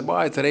where I said,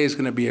 well, today is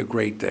going to be a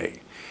great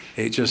day.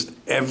 It just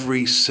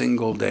every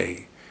single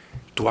day.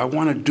 Do I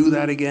want to do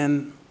that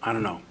again? I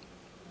don't know.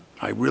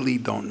 I really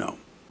don't know.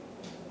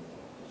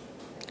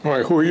 All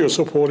right, who are you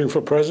supporting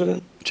for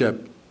president?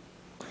 Jeb.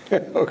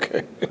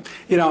 Okay.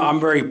 You know, I'm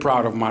very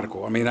proud of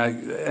Marco. I mean,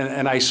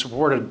 I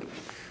supported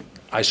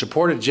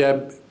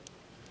Jeb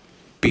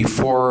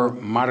before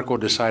Marco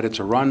decided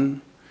to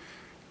run.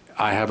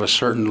 I have a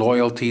certain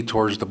loyalty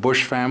towards the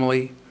Bush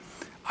family.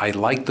 I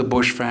like the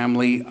Bush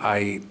family.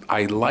 I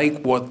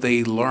like what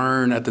they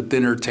learn at the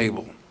dinner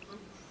table.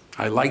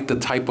 I like the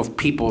type of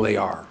people they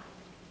are.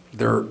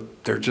 Their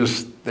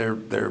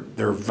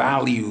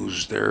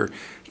values.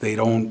 They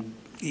don't.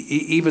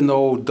 Even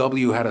though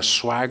W had a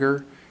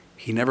swagger,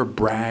 He never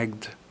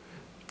bragged.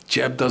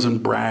 Jeb doesn't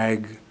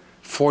brag.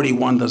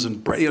 41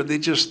 doesn't brag. You know,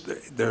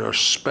 they're a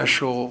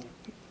special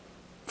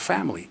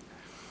family.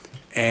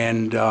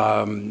 And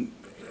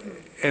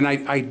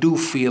I do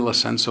feel a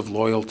sense of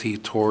loyalty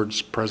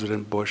towards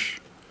President Bush.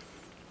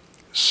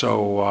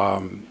 So,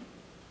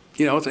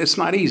 you know, it's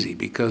not easy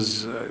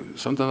because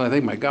sometimes I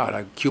think, my God,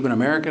 I'm Cuban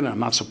American. I'm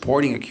not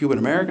supporting a Cuban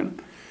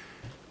American.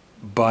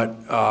 But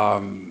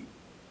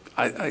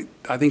I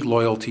think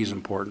loyalty is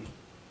important.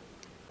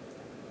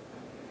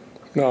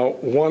 Now,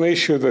 one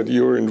issue that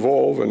you're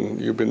involved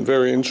and you've been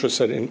very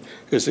interested in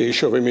is the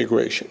issue of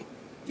immigration.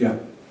 Yeah.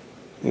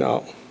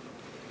 Now,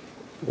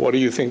 what do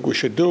you think we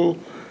should do?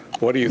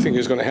 What do you think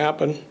is going to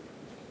happen?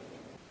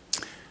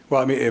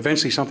 Well, I mean,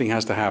 eventually something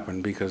has to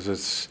happen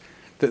because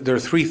there are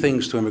three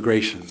things to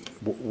immigration.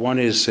 One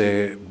is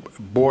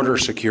border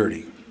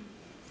security.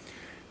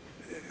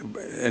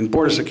 And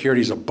border security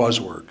is a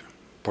buzzword.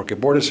 Porque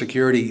border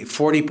security,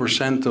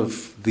 40%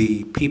 of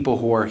the people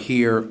who are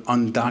here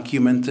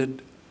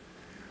undocumented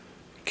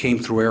came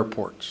through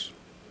airports.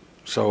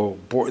 So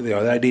the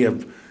idea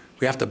of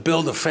we have to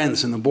build a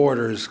fence in the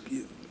borders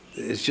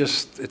is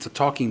just, it's a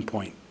talking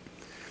point.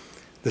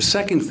 The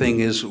second thing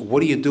is,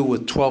 what do you do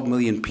with 12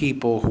 million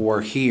people who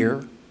are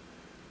here,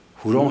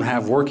 who don't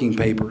have working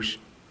papers,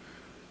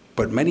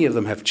 but many of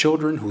them have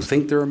children who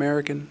think they're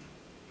American?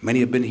 Many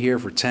have been here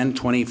for 10,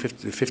 20,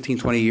 15,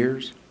 20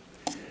 years.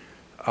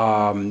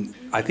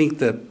 I think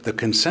that the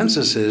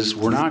consensus is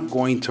we're not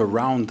going to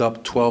round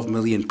up 12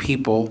 million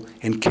people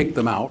and kick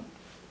them out,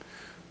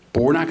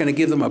 but we're not going to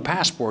give them a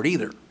passport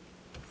either.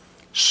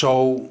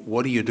 So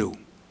what do you do?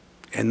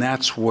 And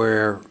that's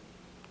where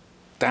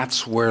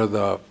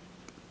the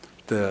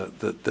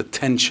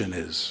tension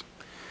is.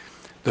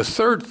 The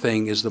third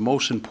thing is the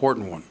most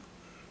important one,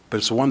 but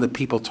it's the one that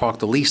people talk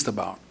the least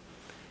about,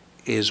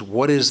 is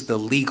what is the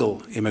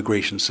legal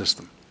immigration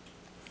system?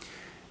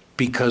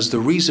 Because the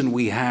reason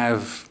we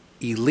have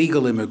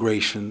illegal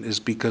immigration is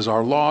because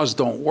our laws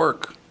don't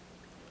work.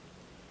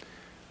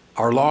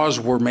 Our laws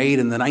were made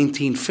in the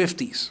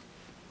 1950s,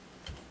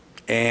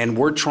 and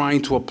we're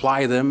trying to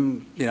apply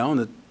them, you know, in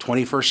the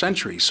 21st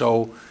century.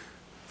 So,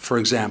 for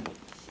example,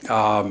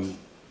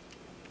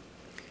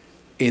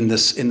 in the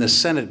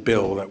Senate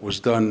bill that was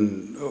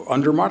done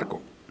under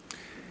Marco,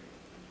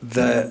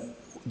 the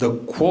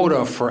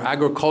quota for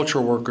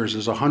agricultural workers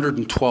is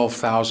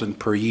 112,000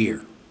 per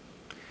year.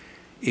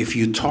 If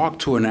you talk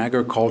to an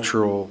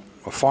agricultural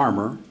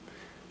farmer,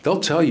 they'll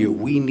tell you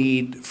we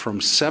need from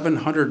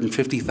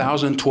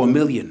 750,000 to 1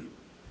 million.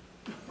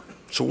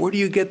 So where do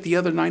you get the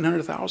other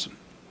 900,000?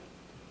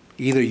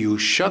 Either you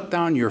shut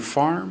down your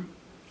farm,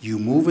 you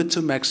move it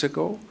to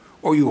Mexico,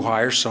 or you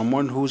hire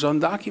someone who's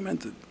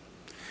undocumented.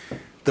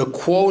 The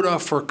quota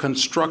for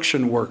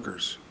construction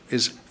workers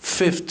is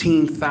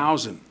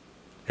 15,000.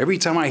 Every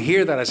time I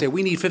hear that, I say,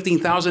 we need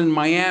 15,000 in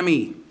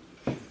Miami,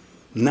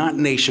 not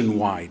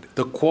nationwide.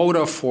 The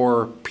quota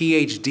for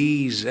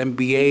PhDs,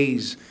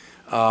 MBAs,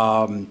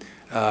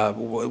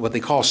 what they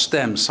call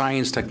STEM,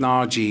 science,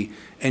 technology,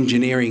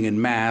 engineering,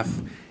 and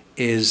math,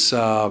 is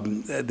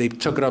they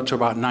took it up to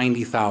about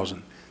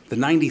 90,000. The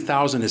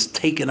 90,000 is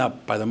taken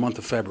up by the month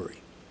of February.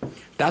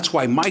 That's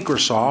why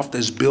Microsoft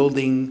is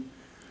building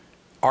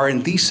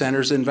R&D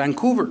centers in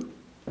Vancouver,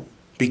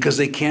 because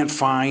they can't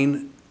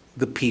find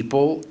the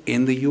people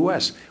in the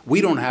U.S. We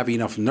don't have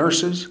enough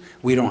nurses.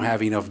 We don't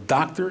have enough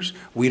doctors.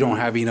 We don't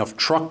have enough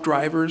truck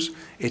drivers.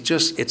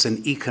 It's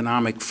an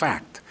economic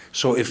fact.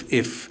 So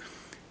if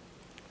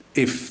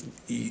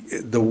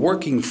the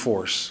working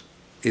force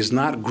is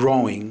not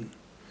growing,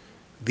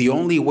 the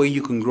only way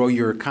you can grow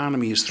your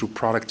economy is through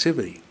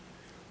productivity.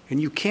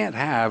 And you can't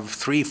have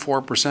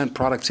 3–4%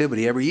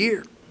 productivity every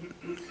year.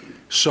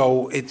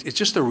 So it's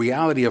just the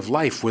reality of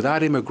life.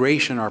 Without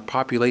immigration, our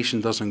population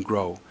doesn't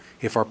grow.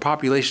 If our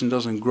population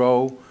doesn't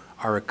grow,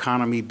 our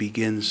economy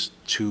begins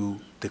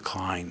to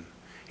decline.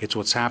 It's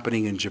what's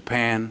happening in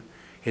Japan.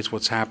 It's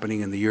what's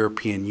happening in the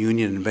European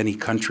Union and many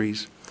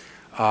countries.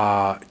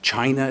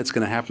 China, it's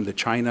going to happen to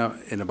China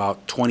in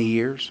about 20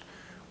 years,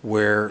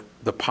 where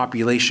the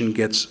population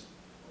gets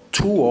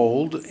too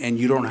old and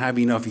you don't have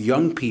enough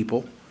young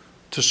people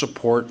to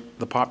support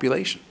the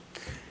population.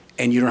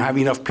 And you don't have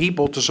enough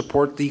people to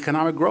support the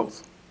economic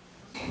growth.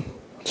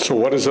 So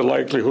what is the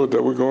likelihood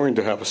that we're going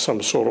to have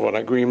some sort of an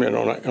agreement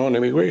on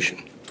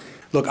immigration?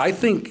 Look, I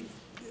think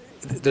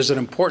there's an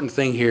important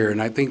thing here,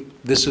 and I think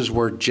this is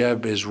where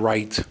Jeb is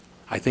right.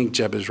 I think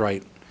Jeb is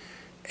right.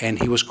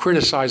 And he was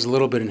criticized a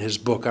little bit in his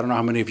book. I don't know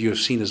how many of you have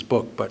seen his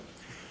book, but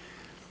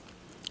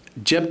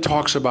Jeb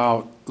talks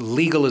about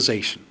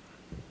legalization.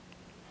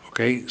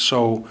 Okay,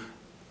 so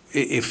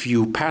if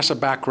you pass a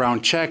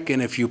background check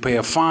and if you pay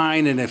a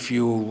fine and if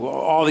you,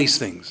 all these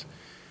things,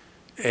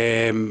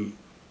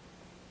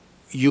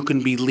 you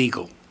can be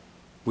legal,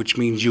 which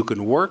means you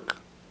can work.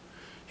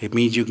 It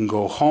means you can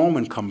go home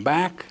and come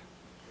back,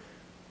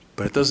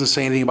 but it doesn't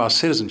say anything about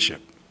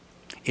citizenship.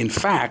 In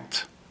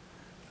fact,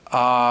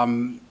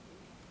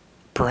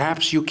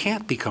 perhaps you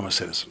can't become a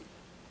citizen,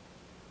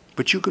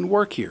 but you can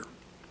work here.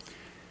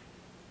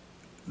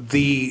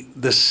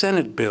 The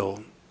Senate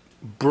bill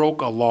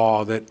broke a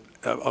law that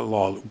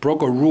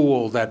broke a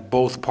rule that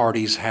both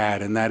parties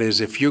had, and that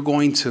is if you're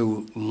going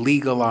to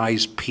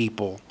legalize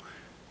people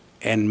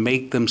and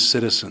make them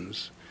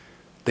citizens,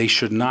 they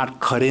should not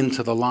cut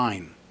into the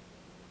line.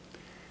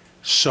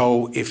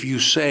 So if you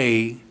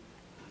say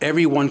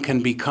everyone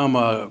can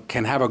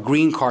have a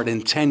green card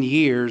in 10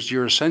 years,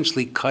 you're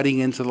essentially cutting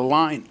into the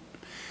line.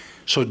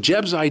 So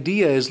Jeb's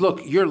idea is,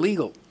 look, you're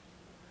legal,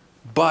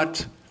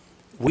 but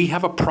we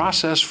have a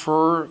process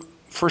for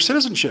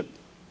citizenship.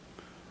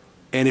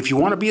 And if you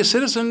want to be a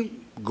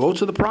citizen, go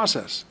to the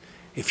process.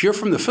 If you're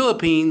from the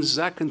Philippines,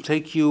 that can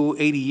take you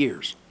 80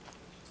 years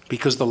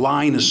because the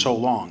line is so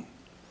long.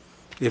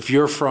 If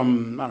you're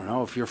from, I don't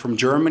know, if you're from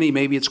Germany,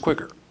 maybe it's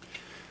quicker.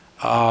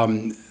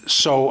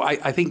 So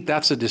I think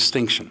that's a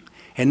distinction.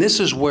 And this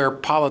is where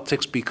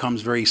politics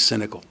becomes very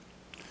cynical.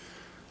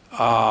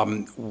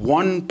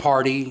 One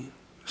party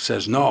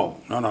says, no,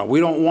 we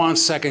don't want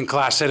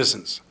second-class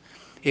citizens.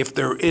 If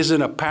there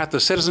isn't a path to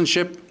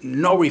citizenship,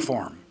 no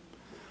reform.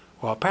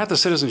 Well, a path to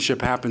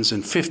citizenship happens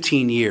in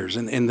 15 years.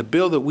 And in the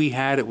bill that we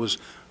had, it was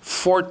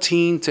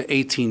 14 to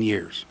 18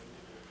 years.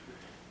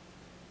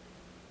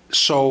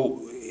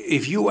 So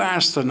if you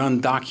asked an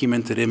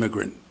undocumented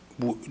immigrant,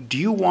 do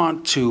you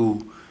want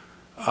to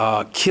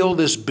kill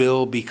this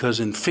bill because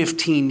in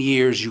 15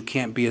 years you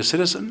can't be a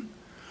citizen?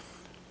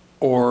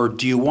 Or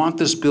do you want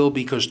this bill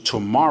because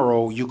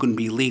tomorrow you can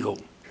be legal?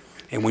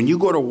 And when you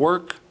go to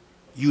work,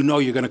 you know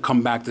you're going to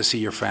come back to see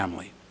your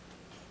family.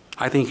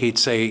 I think he'd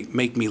say,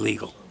 make me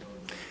legal.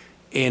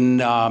 In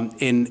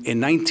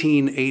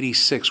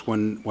 1986,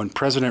 when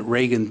President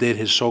Reagan did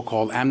his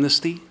so-called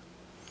amnesty,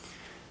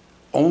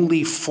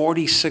 only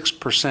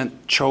 46%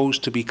 chose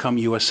to become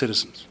U.S.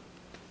 citizens.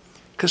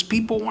 Because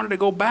people wanted to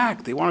go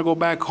back. They want to go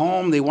back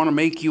home. They want to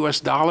make U.S.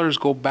 dollars,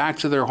 go back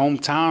to their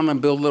hometown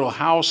and build a little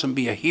house and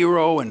be a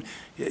hero. And,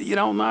 you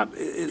know,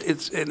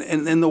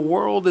 and the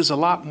world is a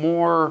lot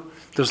more,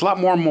 there's a lot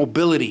more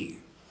mobility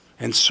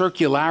and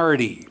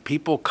circularity.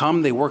 People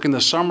come, they work in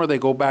the summer, they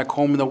go back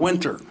home in the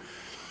winter.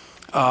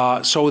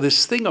 So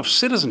this thing of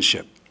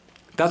citizenship,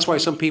 that's why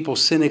some people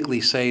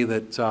cynically say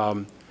that,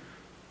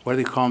 what do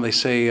they call them? They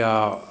say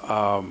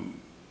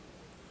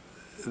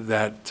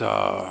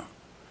that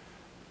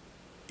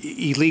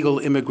illegal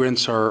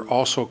immigrants are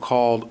also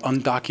called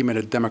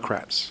undocumented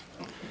Democrats.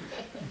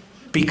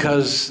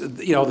 Because,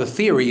 you know, the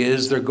theory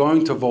is they're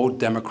going to vote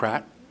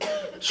Democrat,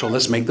 so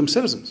let's make them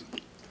citizens.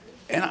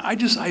 And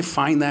I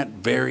find that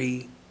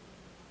very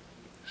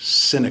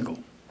cynical,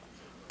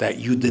 that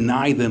you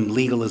deny them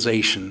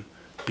legalization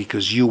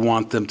because you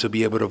want them to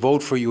be able to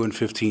vote for you in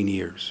 15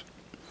 years.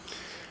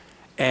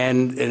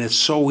 And it's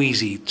so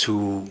easy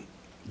to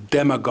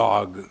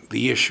demagogue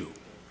the issue,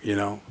 you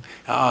know.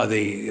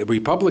 The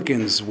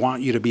Republicans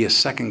want you to be a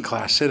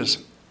second-class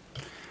citizen.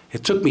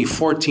 It took me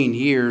 14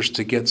 years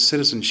to get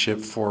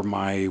citizenship for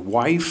my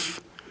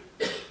wife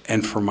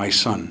and for my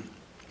son,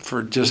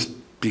 for just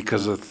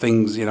because of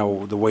things, you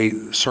know, the way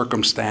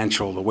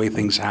circumstantial, the way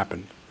things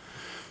happened.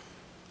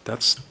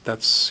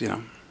 That's you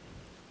know.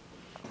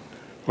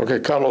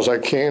 Okay, Carlos, I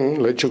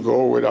can't let you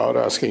go without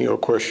asking you a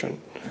question.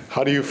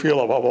 How do you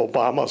feel about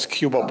Obama's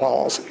Cuba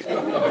policy?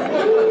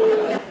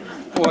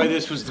 Boy,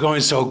 this was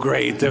going so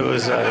great. It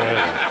was,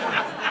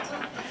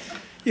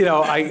 you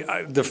know,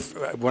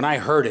 when I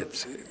heard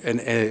it, and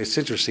it's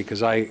interesting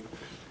because I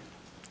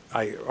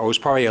was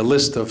probably a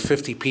list of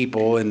 50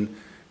 people, and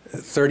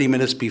 30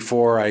 minutes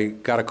before I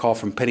got a call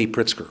from Penny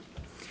Pritzker.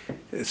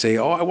 They say,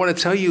 oh, I want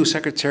to tell you,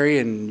 Secretary,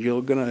 and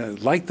you're going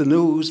to like the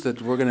news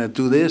that we're going to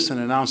do this and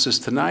announce this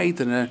tonight.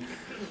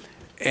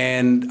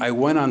 And I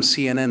went on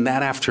CNN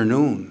that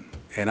afternoon,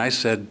 and I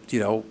said, you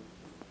know,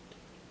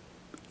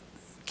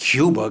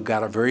 Cuba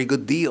got a very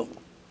good deal,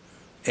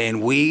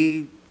 and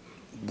we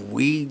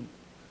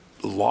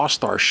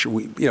lost our,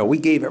 you know, we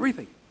gave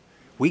everything.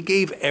 We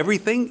gave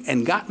everything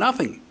and got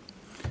nothing.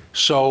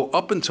 So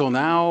up until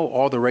now,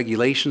 all the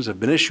regulations have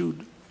been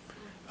issued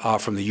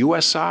from the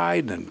U.S.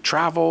 side, and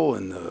travel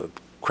and the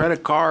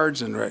credit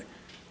cards, and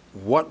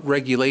what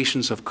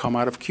regulations have come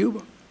out of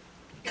Cuba.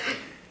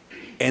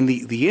 And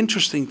the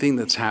interesting thing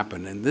that's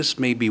happened, and this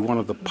may be one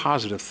of the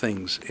positive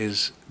things,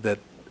 is that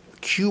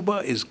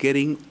Cuba is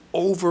getting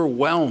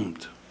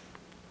overwhelmed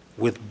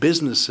with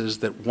businesses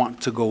that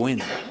want to go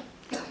in,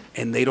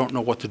 and they don't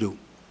know what to do.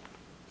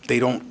 They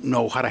don't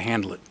know how to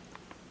handle it.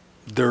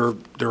 They're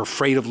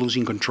afraid of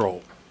losing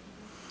control.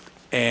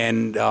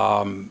 And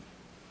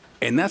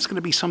that's going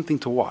to be something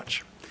to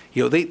watch.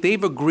 You know,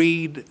 they've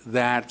agreed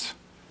that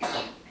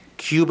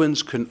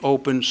Cubans can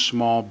open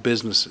small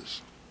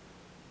businesses.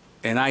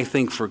 And I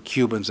think for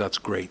Cubans that's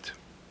great.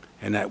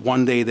 And that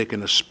one day they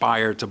can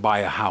aspire to buy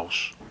a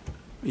house.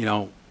 You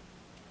know,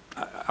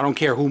 I don't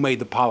care who made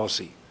the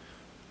policy.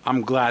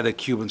 I'm glad that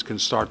Cubans can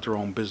start their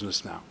own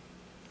business now.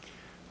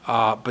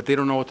 But they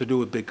don't know what to do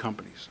with big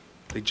companies.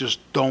 They just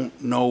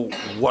don't know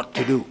what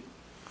to do.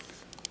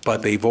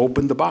 But they've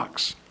opened the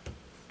box.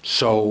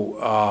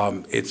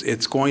 So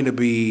it's going to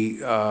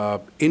be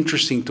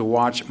interesting to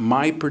watch.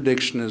 My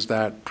prediction is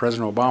that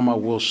President Obama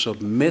will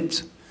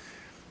submit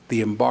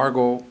the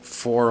embargo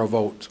for a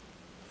vote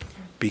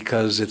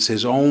because it's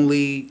his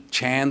only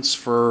chance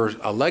for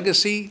a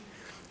legacy,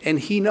 and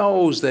he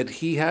knows that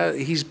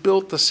he's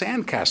built the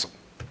sandcastle.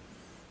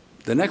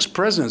 The next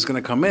president's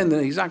going to come in,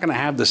 and he's not going to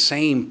have the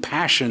same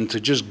passion to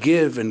just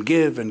give and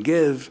give and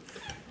give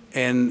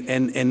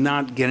and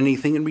not get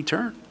anything in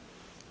return.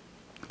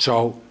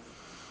 So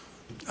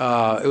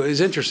it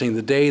was interesting.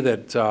 The day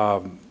that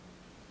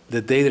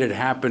it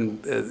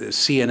happened,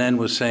 CNN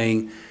was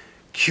saying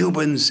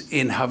Cubans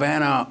in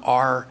Havana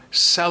are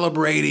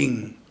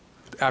celebrating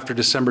after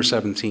December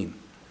 17.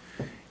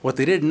 What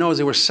they didn't know is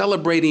they were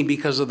celebrating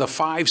because of the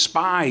 5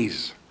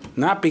 spies,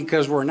 not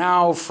because we're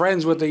now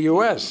friends with the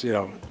U.S., you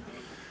know.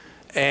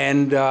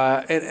 And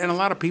a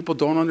lot of people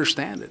don't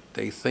understand it.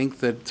 They think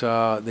that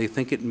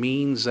it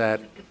means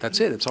that that's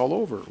it. It's all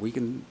over. We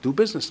can do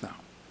business now.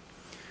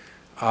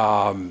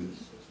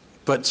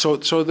 But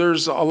so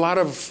there's a lot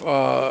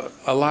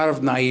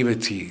of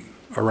naivety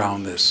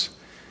around this,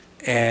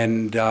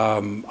 and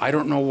I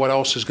don't know what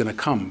else is going to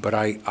come. But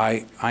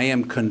I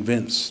am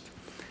convinced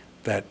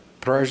that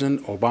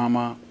President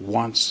Obama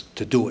wants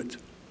to do it,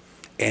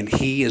 and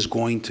he is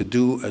going to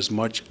do as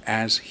much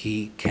as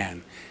he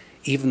can.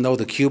 Even though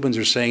the Cubans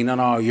are saying,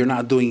 no, you're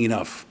not doing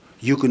enough.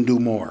 You can do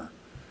more.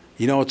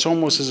 You know, it's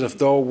almost as if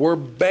though we're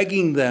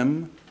begging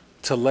them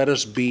to let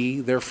us be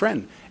their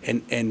friend.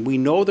 And we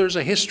know there's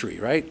a history,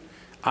 right?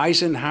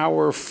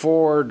 Eisenhower,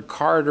 Ford,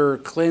 Carter,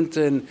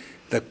 Clinton,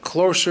 the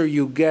closer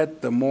you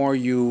get, the more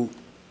the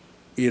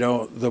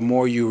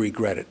more you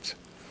regret it.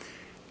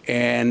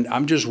 And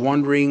I'm just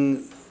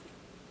wondering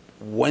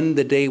when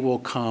the day will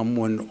come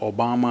when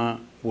Obama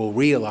will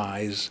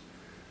realize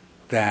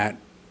that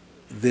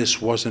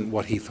this wasn't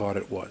what he thought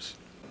it was.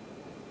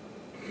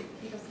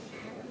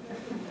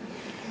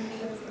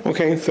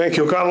 Okay, thank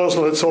you, Carlos.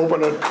 Let's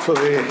open it for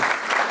the...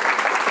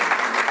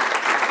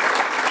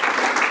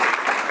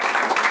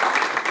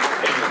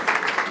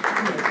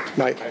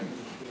 Mike.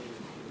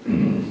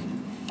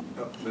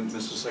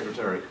 Mr.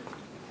 Secretary,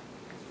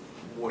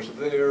 was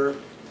there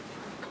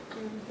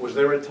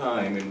a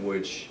time in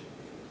which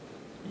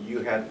you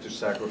had to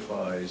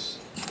sacrifice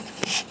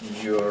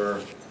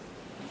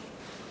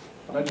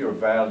not your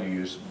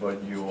values,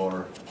 but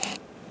your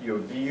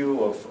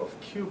view of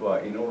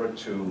Cuba in order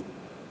to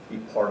be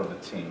part of the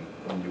team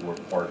when you were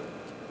part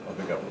of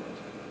the government?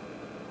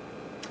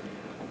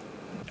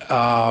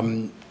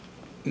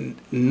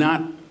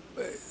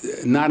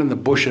 Not in the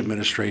Bush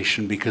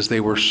administration, because they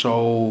were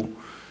so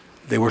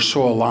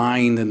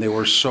aligned and they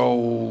were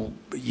so,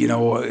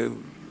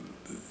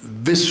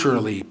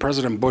 viscerally.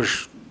 President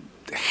Bush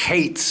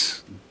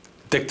hates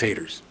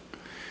dictators.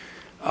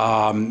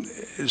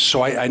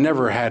 So I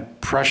never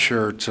had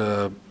pressure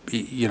to,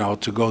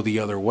 to go the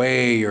other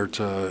way or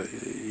to,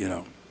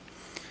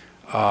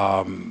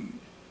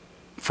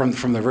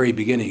 from the very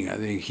beginning. I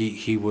think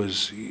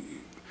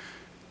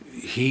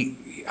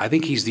I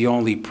think he's the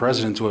only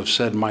president to have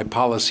said my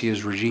policy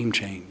is regime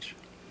change.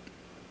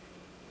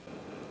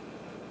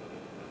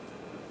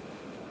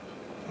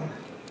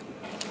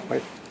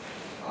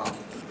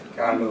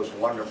 Carlos,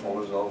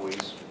 wonderful as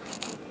always.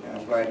 And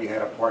I'm glad you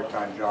had a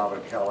part-time job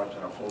at Kellogg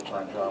and a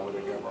full-time job with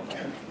the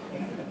government.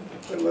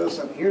 But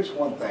listen, here's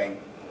one thing.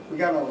 We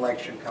got an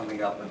election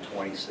coming up in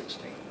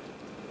 2016.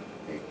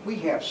 We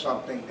have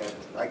something that,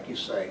 like you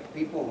say,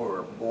 people who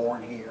are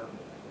born here,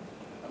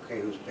 okay,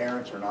 whose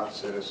parents are not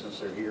citizens,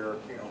 they're here,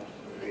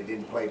 they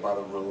didn't play by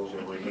the rules,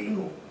 they were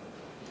illegal.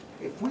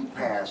 If we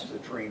pass the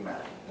DREAM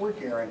Act, we're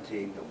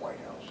guaranteed the White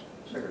House.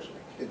 Seriously.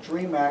 The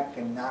DREAM Act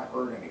cannot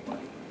hurt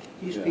anybody.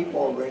 These people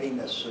are already in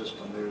this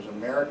system. They're as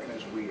American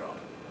as we are,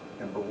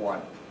 number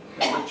one.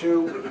 Number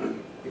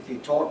two, if you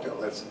talk to,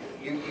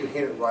 you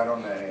hit it right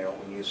on the nail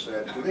when you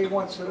said, do they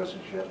want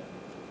citizenship?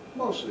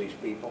 Most of these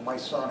people, my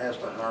son has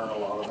to hire a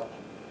lot of them,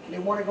 and they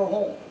want to go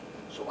home.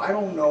 So I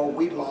don't know,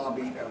 we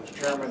lobbied, I was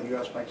chairman of the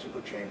U.S.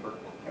 Mexico Chamber,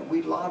 and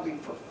we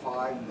lobbied for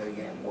 5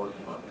 million work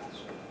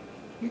permits.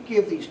 You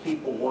give these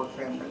people work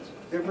permits,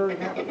 they're very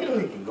happy.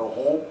 They can go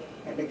home,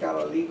 and they got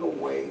a legal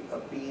way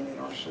of being in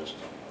our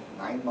system.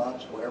 9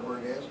 months, whatever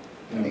it is,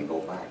 and they go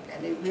back,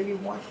 and they really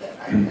want that.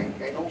 I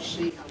don't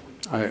see how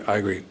we... I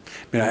agree.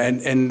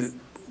 And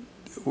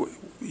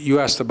you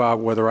asked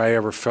about whether I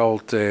ever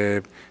felt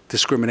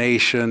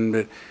discrimination,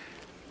 but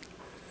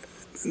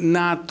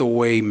not the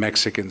way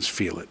Mexicans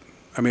feel it.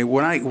 I mean,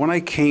 when I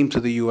came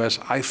to the U.S.,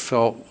 I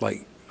felt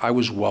like I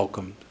was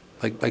welcomed.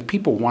 Like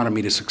people wanted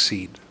me to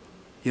succeed.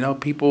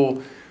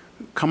 People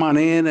come on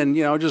in and,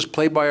 just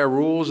play by our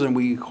rules, and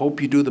we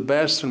hope you do the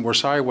best, and we're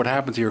sorry what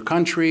happened to your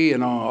country,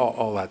 and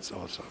all that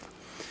stuff.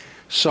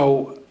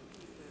 So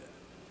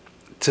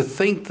to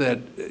think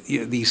that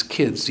these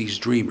kids, these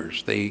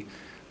dreamers, they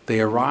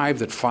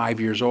arrived at 5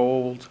 years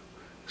old.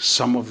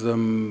 Some of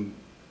them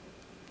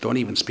don't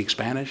even speak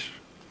Spanish.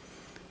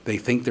 They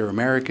think they're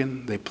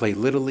American. They play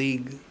Little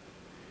League.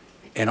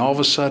 And all of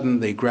a sudden,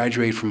 they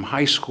graduate from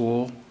high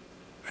school,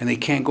 and they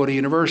can't go to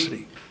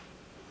university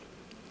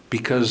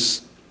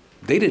because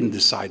they didn't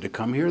decide to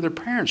come here. Their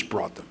parents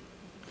brought them.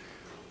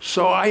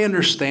 So I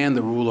understand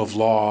the rule of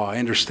law. I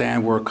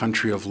understand we're a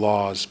country of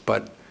laws,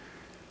 but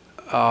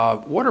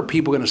what are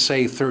people going to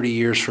say 30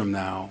 years from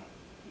now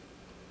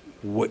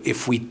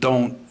if we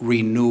don't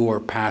renew or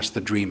pass the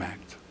DREAM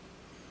Act?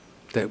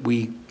 That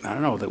we, I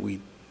don't know, that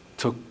we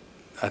took,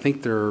 I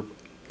think there are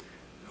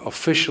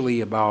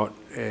officially about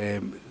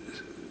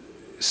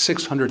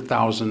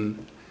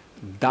 600,000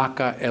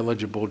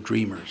 DACA-eligible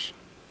dreamers.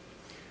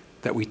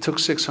 That we took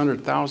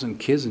 600,000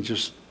 kids and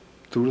just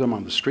threw them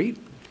on the street.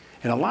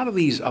 And a lot of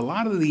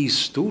these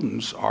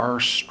students are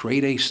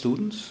straight A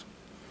students.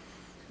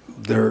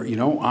 They're, you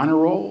know, honor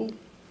roll.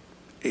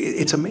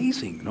 It's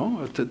amazing,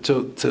 no?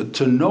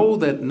 To know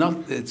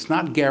that it's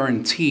not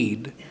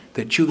guaranteed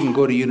that you can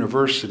go to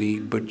university,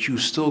 but you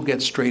still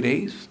get straight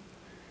A's.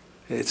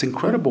 It's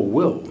incredible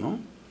will, no?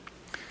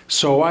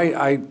 So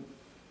I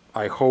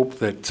hope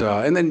that,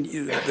 and then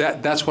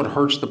that's what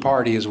hurts the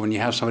party is when you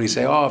have somebody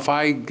say, oh, if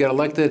I get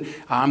elected,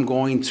 I'm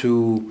going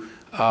to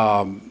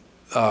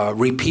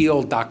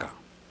repeal DACA.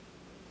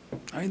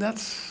 I mean,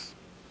 that's,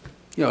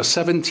 you know, a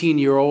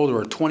 17-year-old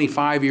or a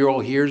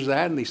 25-year-old hears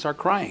that and they start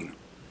crying.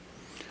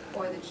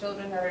 Or the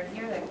children that are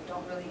here that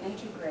don't really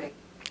integrate.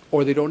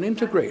 Or they don't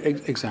integrate,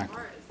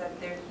 exactly.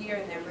 That they're here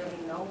and they're really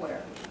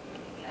nowhere.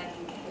 And,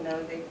 you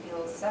know, they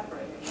feel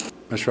separate.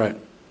 That's right.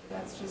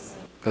 That's just...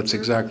 That's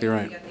exactly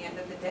right. At the end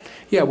of the day.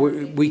 Yeah,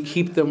 we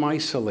keep them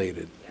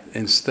isolated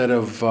instead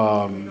of...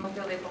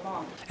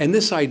 and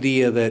this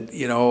idea that,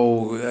 you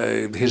know,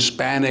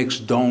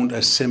 Hispanics don't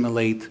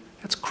assimilate,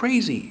 that's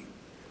crazy.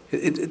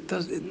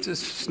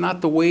 It's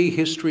not the way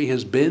history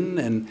has been,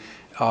 and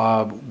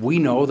we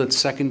know that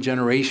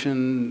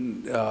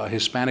second-generation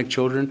Hispanic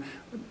children,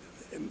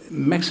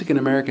 Mexican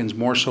Americans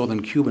more so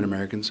than Cuban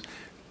Americans,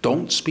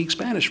 don't speak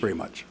Spanish very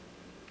much.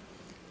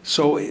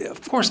 So,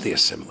 of course they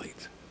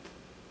assimilate.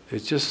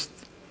 It's just,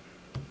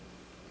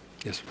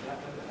 yes.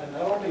 And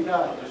not only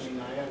that, I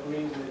mean, I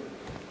agree with,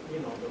 you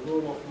know, the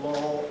rule of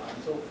law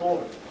and so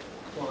forth,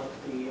 but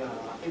the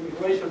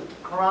immigration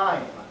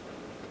crime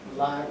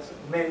lacks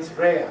mens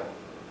rea,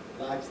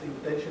 lacks the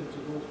intention to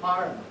do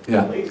harm.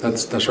 Yeah,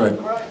 that's right.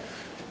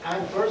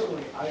 And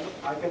personally,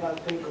 I cannot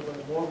think of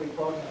a more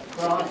repugnant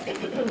crime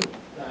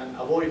than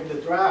avoiding the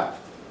draft.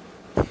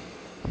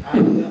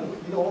 And, you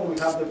know, we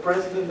have the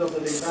President of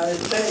the United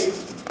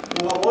States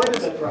who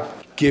avoided the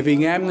draft.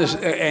 Giving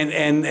amnesty,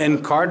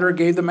 and Carter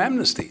gave them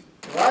amnesty.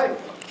 Right.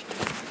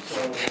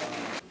 So,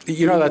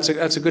 you know, that's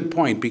a good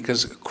point,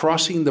 because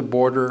crossing the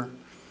border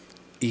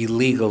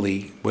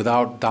illegally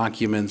without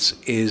documents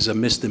is a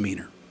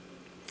misdemeanor.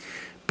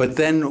 But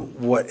then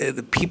what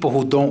the people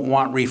who don't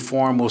want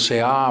reform will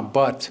say,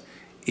 but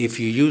if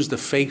you use the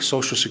fake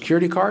Social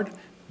Security card,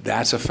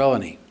 that's a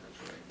felony.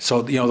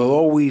 So, you know, they'll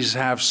always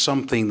have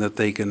something that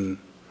they can,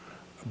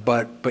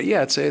 but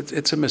yeah,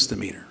 it's a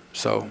misdemeanor.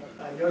 So.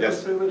 And you're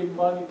distributing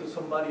money to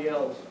somebody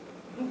else.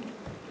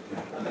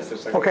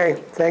 Okay,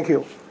 thank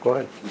you. Go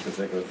ahead. Mr.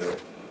 Secretary,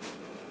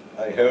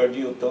 I heard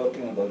you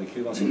talking about the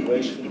Cuban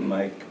situation.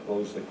 Mike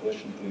posed a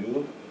question to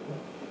you.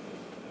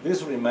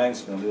 This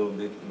reminds me a little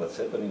bit of what's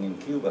happening in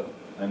Cuba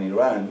and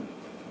Iran.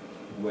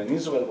 When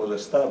Israel was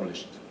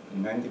established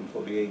in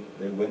 1948,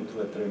 they went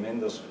through a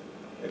tremendous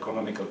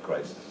economical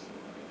crisis.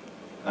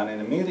 And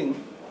in a meeting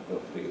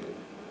of the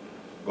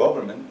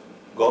government,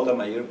 Golda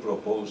Meir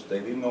proposed, they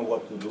didn't know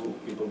what to do,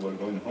 people were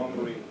going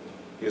hungry,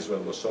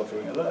 Israel was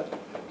suffering a lot.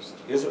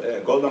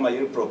 Golda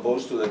Meir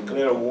proposed to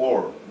declare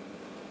war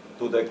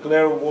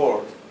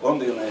on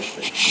the United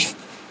States.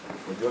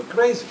 But you're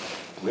crazy.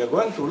 We are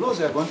going to lose,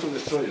 they are going to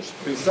destroy us.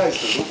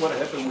 Precisely, look what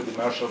happened with the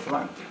Marshall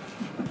Plan.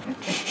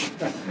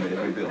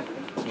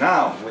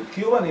 Now, with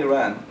Cuba and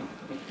Iran,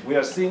 we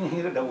are seeing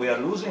here that we are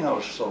losing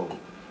our soul.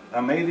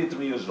 I'm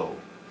 83 years old.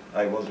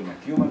 I was in a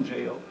Cuban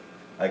jail.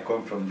 I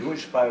come from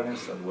Jewish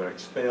parents that were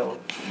expelled.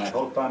 My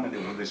whole family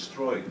was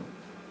destroyed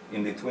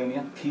in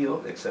Lithuania,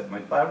 killed, except my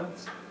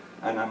parents.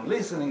 And I'm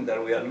listening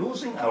that we are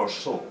losing our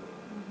soul.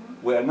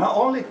 We are not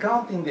only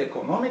counting the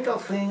economical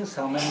things,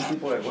 how many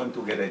people are going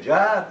to get a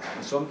job,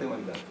 and something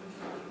like that.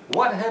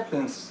 What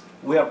happens?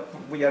 We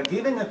are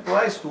giving a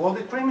prize to all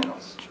the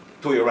criminals.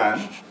 To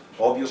Iran,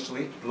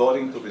 obviously,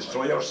 plotting to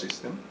destroy our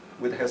system,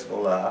 with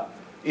Hezbollah,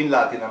 in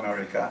Latin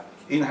America,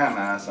 in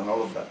Hamas, and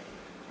all of that.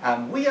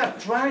 And we are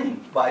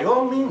trying, by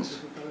all means,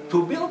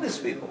 to build these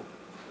people,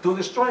 to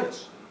destroy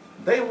us.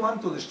 They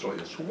want to destroy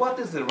us. What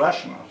is the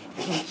rationale?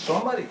 Isn't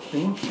somebody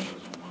thinking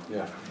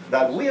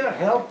that we are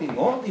helping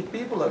all the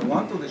people that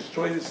want to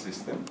destroy the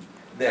system?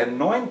 They have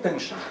no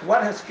intention.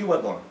 What has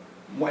Cuba done?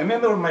 A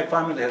member of my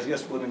family has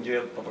just put in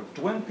jail for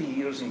 20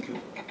 years in Cuba.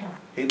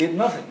 He did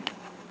nothing.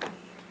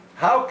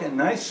 How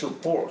can I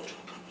support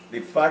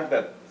the fact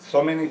that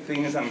so many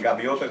things and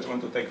Gaviota is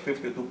going to take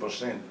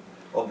 52%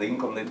 of the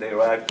income that they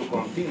derive to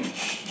continue?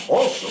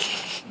 Also,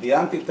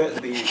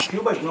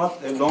 Cuba is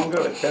not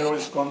longer a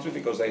terrorist country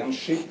because they haven't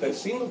shipped a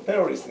single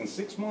terrorist in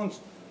 6 months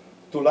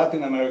to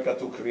Latin America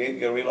to create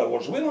guerrilla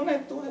wars. We don't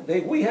have to.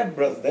 They have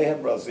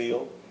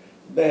Brazil,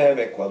 they have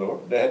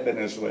Ecuador, they have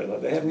Venezuela,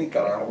 they have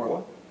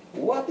Nicaragua.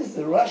 What is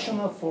the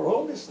rationale for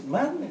all this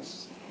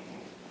madness?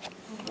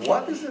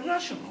 What is the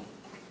rationale?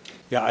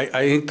 Yeah, I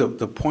think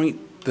the point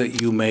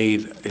that you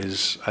made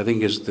is, I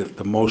think, is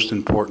the most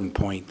important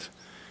point.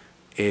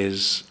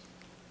 Is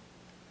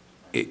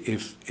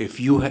if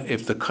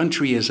the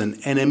country is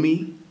an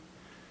enemy,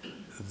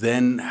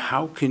 then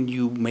how can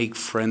you make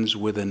friends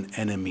with an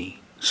enemy?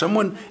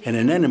 And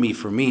an enemy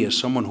for me is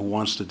someone who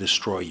wants to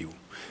destroy you.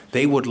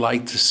 They would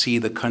like to see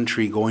the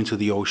country go into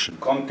the ocean.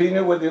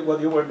 Continue with what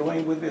you were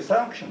doing with the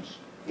sanctions.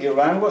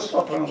 Iran was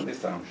suffering with the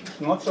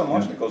sanctions, not so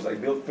much because I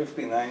built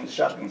 59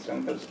 shopping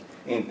centers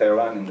in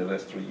Tehran in the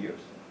last 3 years.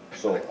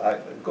 So,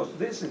 because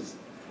this is,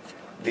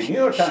 the New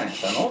York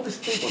Times and all these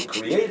people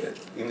created,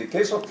 in the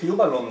case of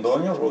Cuba,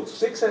 Londoño wrote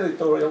 6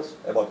 editorials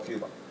about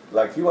Cuba,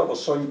 like Cuba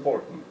was so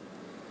important.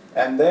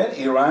 And then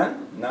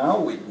Iran, now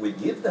we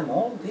give them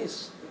all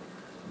this.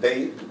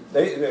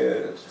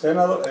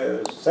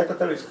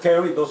 Secretary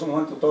Kerry doesn't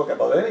want to talk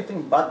about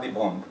anything but the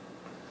bomb.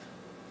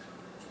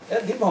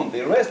 The bomb.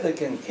 The rest, they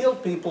can kill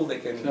people, they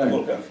can do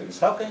all kinds of things.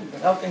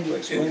 How can you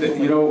explain to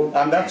me?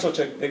 And that's such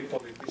a big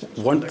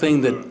politician.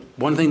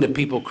 One thing that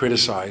people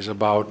criticize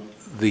about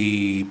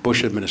the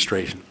Bush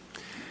administration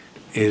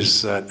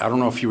is that, I don't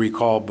know if you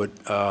recall, but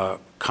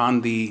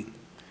Condi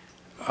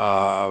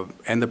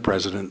and the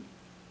president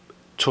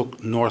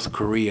took North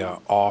Korea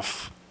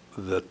off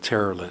the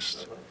terror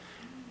list.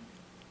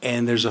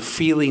 And there's a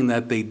feeling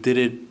that they did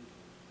it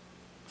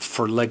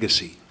for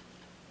legacy,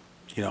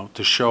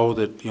 to show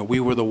that, we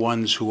were the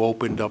ones who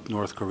opened up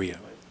North Korea.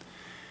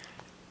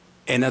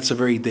 And that's a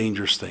very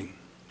dangerous thing.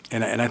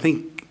 And I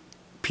think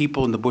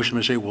people in the Bush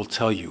administration will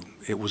tell you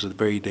it was a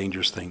very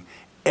dangerous thing.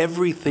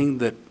 Everything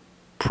that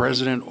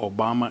President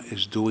Obama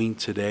is doing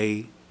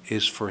today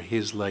is for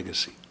his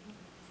legacy.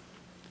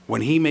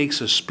 When he makes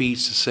a speech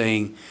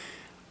saying,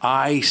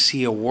 I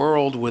see a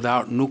world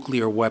without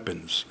nuclear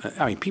weapons,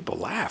 I mean, people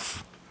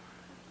laugh.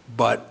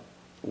 But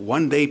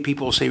one day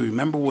people say,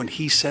 remember when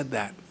he said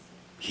that?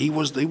 He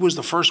was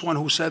the first one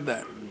who said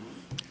that.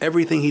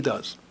 Everything he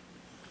does.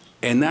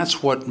 And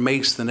that's what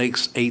makes the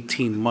next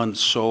 18 months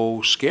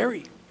so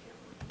scary.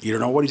 You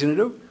don't know what he's going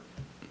to do.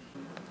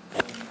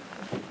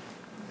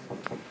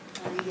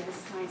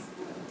 Yes, hi,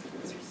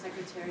 Mr.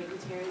 Secretary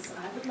Gutierrez.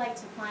 I would like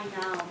to find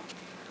out,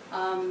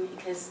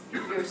 because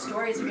your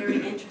story is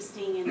very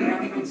interesting in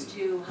reference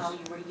to how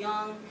you were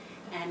young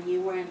and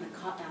you were in the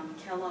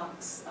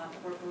Kellogg's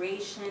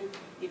corporation.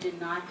 You did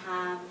not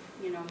have,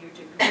 your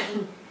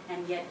degree,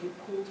 and yet you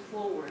pulled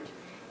forward.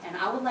 And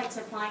I would like to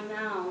find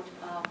out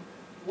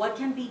what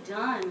can be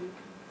done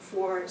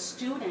for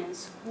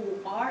students who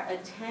are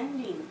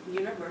attending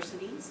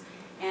universities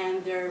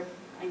and they're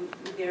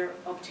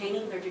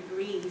obtaining their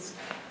degrees.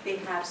 They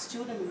have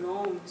student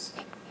loans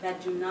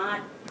that do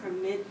not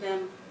permit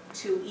them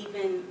to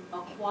even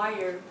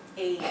acquire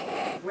a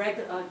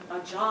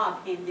job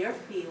in their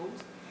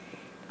field.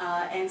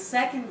 And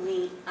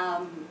secondly,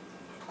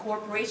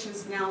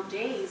 corporations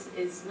nowadays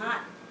is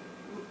not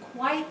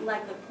quite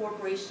like the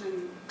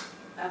corporation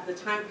of the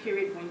time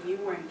period when you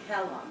were in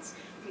Kellogg's,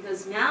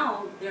 because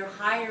now they're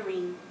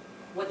hiring,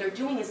 what they're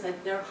doing is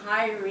that they're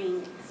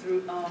hiring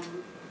through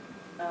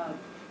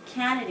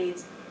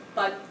candidates,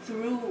 but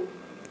through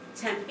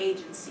temp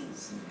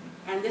agencies.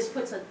 And this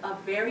puts a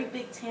very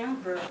big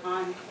tamper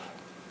on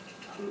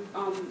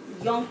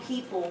young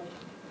people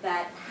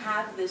that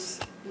have this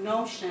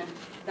notion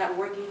that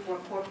working for a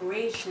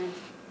corporation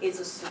is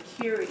a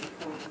security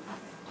for them.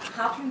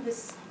 How can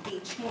this be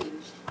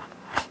changed?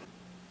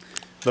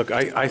 Look,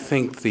 I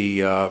think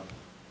the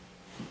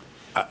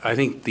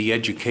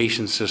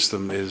education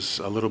system is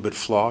a little bit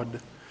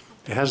flawed.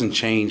 It hasn't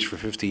changed for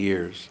 50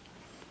 years.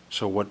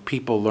 So what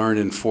people learn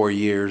in 4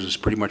 years is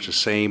pretty much the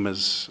same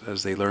as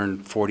they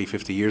learned 40,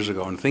 50 years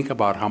ago. And think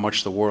about how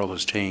much the world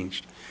has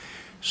changed.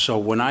 So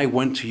when I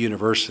went to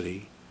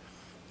university,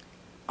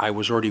 I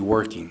was already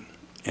working,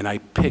 and I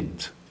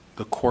picked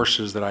the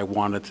courses that I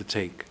wanted to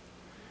take.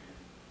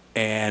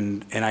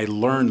 And I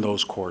learned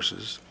those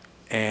courses,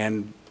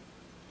 and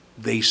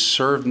they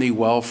served me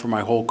well for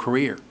my whole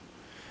career.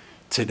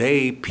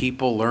 Today,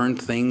 people learn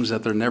things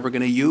that they're never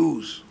going to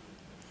use.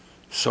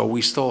 So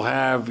we still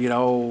have,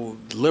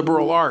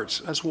 liberal arts.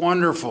 That's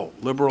wonderful,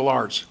 liberal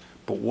arts.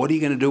 But what are you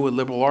going to do with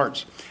liberal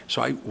arts?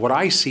 So what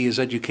I see is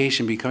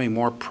education becoming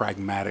more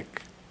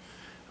pragmatic,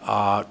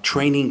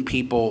 training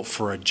people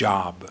for a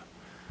job.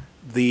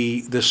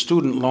 The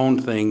student loan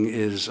thing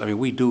is,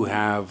 we do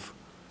have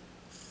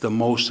the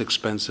most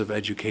expensive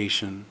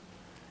education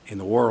in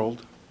the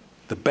world,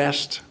 the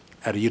best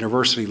at a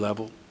university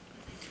level.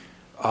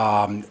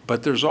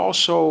 But there's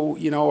also,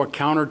 a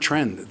counter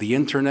trend. The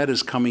internet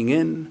is coming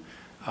in.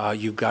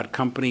 You've got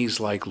companies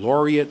like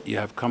Laureate. You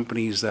have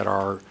companies that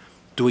are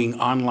doing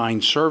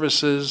online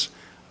services.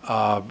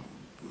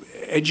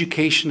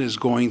 Education is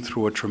going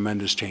through a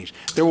tremendous change.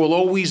 There will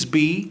always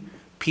be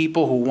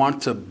people who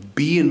want to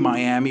be in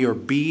Miami or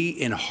be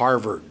in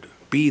Harvard,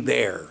 be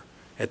there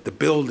at the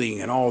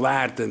building and all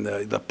that and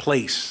the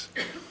place.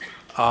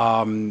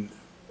 And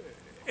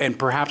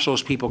perhaps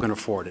those people can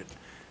afford it.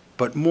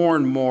 But more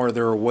and more,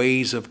 there are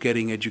ways of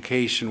getting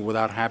education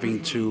without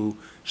having to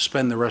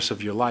spend the rest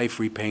of your life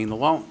repaying the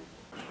loan.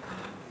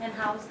 And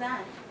how's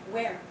that?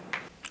 Where?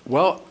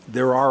 Well,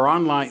 there are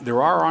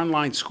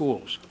online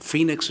schools.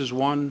 Phoenix is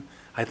one.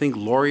 I think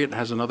Laureate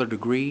has another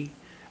degree.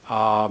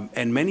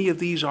 And many of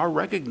these are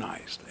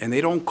recognized, and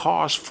they don't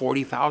cost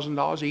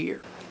 $40,000 a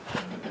year.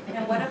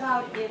 And what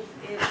about if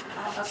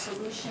a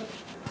solution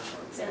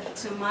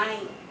to my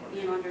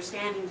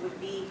understanding would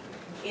be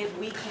if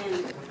we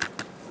can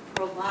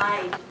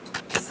provide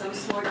some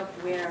sort of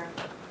where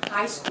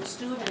high school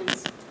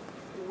students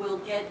will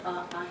get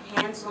a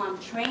hands-on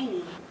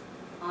training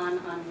on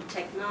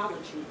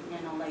technology,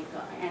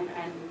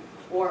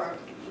 or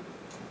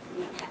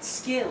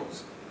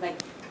skills like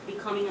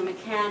becoming a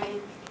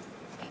mechanic,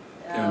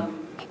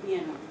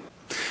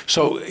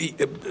 So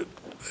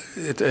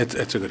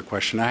it's a good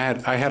question.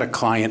 I had a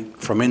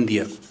client from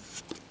India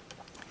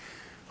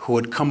who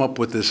had come up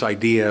with this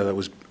idea that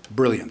was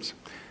brilliant.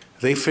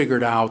 They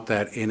figured out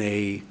that in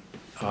a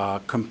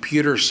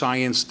computer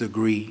science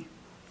degree,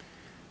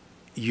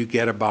 you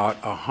get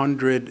about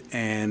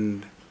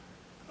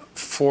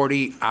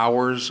 140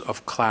 hours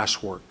of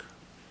classwork.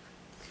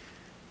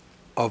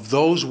 Of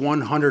those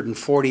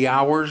 140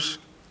 hours,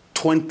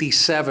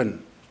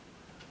 27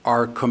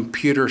 are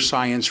computer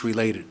science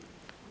related.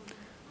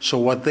 So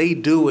what they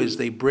do is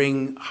they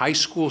bring high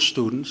school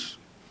students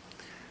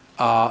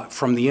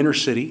from the inner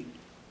city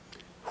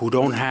who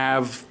don't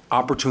have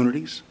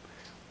opportunities,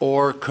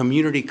 or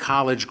community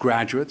college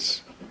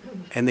graduates,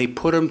 and they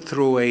put them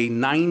through a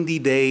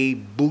 90-day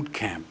boot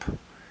camp,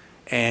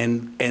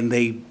 and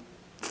they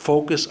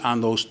focus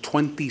on those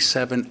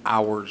 27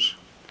 hours,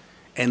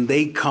 and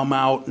they come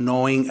out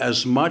knowing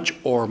as much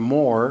or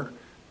more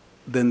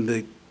than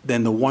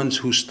the ones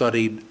who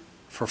studied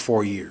for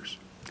 4 years.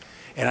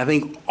 And I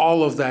think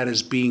all of that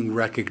is being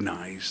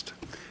recognized.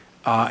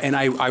 And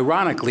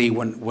ironically,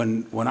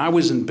 when I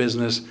was in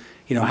business,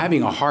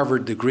 having a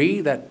Harvard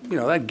degree,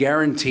 that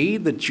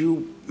guaranteed that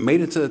you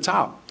made it to the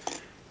top.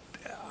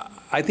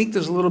 I think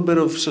there's a little bit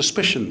of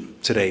suspicion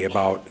today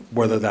about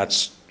whether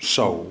that's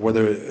so,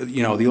 whether,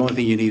 the only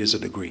thing you need is a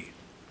degree.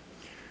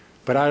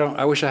 But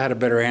I wish I had a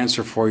better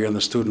answer for you on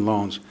the student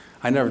loans.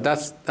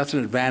 That's an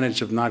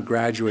advantage of not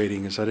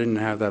graduating, is I didn't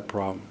have that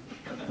problem,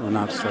 or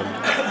not studying.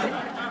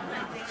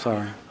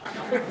 Sorry.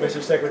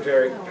 Mr.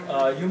 Secretary,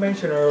 you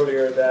mentioned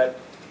earlier that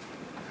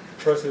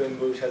President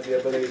Bush has the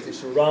ability to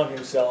surround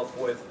himself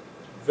with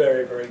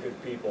very, very good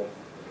people.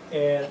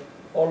 And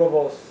all of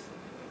us,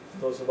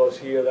 those of us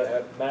here that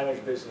have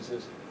managed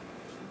businesses,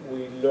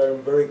 we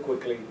learn very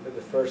quickly that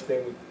the first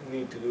thing we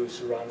need to do is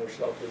surround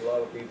ourselves with a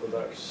lot of people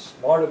that are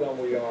smarter than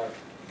we are,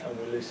 and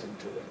we listen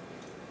to them.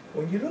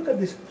 When you look at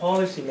this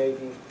policy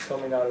making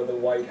coming out of the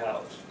White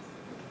House,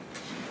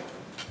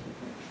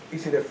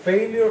 is it a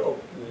failure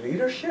of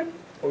leadership,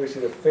 or is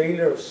it a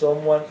failure of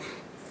someone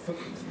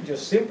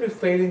just simply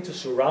failing to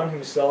surround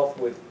himself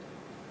with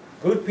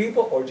good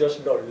people, or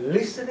just not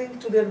listening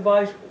to the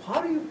advice?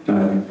 How do you play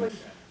that?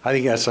 I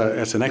think that's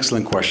an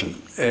excellent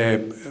question.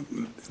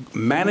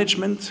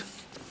 Management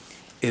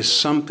is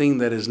something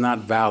that is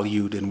not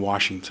valued in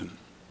Washington.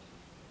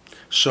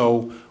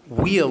 So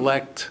we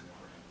elect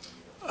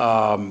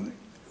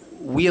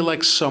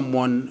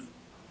someone,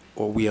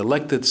 or we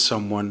elected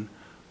someone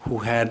who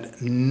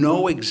had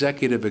no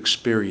executive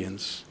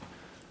experience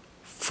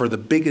for the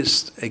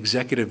biggest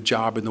executive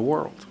job in the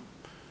world.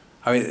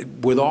 I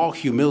mean, with all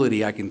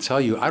humility, I can tell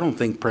you, I don't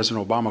think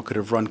President Obama could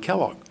have run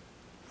Kellogg.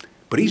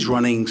 But he's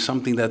running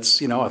something that's,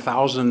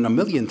 1,000,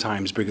 1,000,000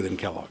 times bigger than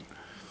Kellogg.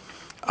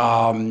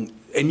 And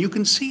you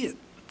can see it.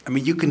 I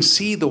mean, you can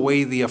see the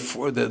way the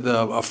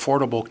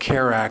Affordable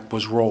Care Act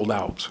was rolled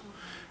out.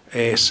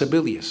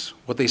 Sebelius,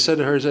 what they said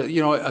to her is that,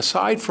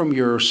 aside from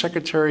your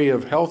Secretary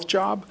of Health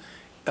job,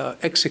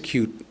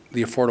 execute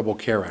the Affordable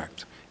Care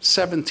Act.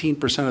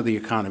 17% of the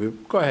economy.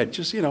 Go ahead,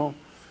 just,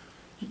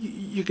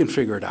 you can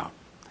figure it out.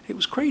 It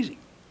was crazy.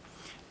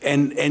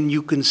 And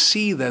you can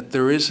see that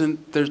there's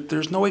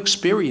no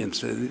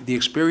experience. The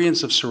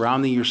experience of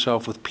surrounding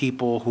yourself with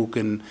people who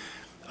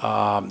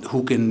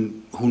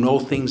know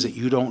things that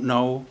you don't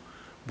know.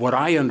 What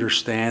I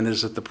understand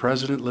is that the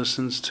president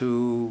listens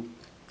to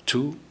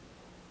 2,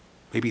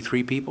 maybe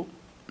 3 people,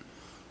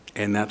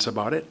 and that's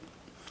about it.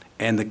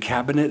 And the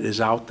cabinet is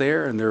out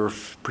there, and they're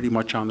pretty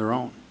much on their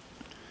own.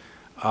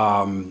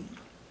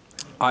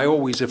 I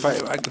always, if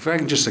I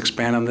can just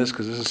expand on this,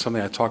 because this is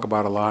something I talk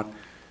about a lot.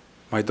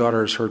 My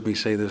daughter has heard me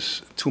say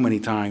this too many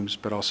times,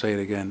 but I'll say it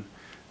again.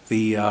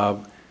 The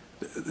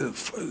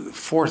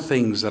 4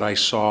 things that I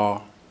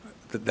saw,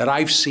 that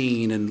I've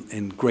seen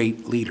in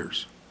great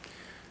leaders,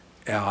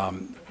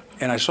 and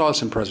I saw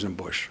this in President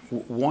Bush.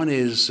 One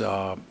is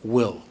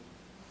will.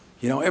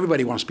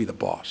 Everybody wants to be the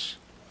boss,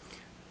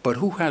 but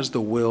who has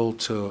the will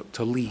to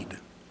lead?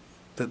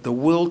 The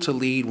will to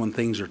lead when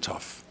things are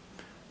tough.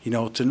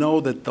 To know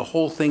that the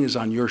whole thing is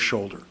on your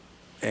shoulder.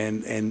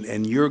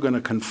 And you're going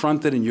to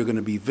confront it, and you're going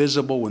to be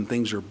visible when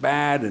things are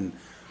bad, and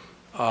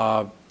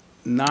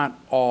not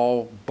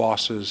all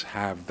bosses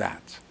have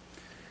that.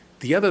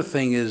 The other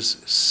thing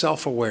is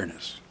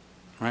self-awareness,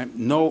 right?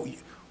 Know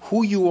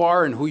who you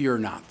are and who you're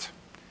not.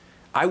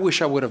 I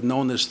wish I would have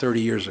known this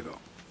 30 years ago.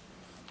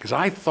 Because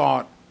I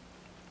thought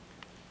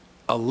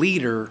a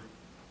leader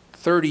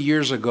 30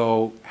 years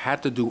ago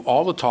had to do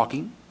all the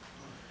talking.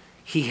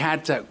 He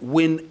had to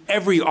win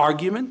every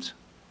argument,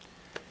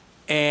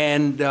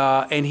 and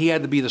he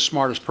had to be the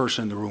smartest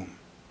person in the room.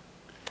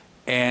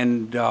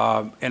 And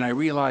I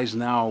realize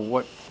now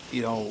what,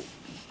 you know,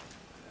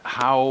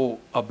 how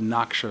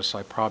obnoxious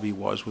I probably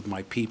was with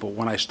my people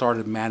when I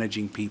started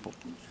managing people.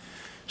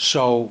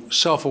 So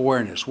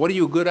self-awareness. What are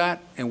you good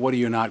at and what are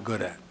you not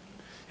good at?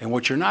 And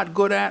what you're not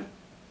good at,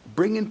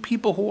 bring in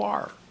people who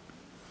are.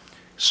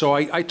 So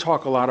I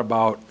talk a lot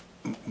about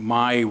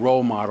my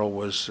role model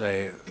was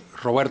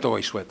Roberto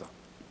Goizueta.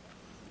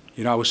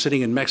 You know, I was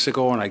sitting in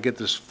Mexico and I get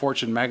this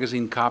Fortune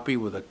magazine copy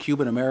with a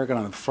Cuban-American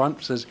on the front.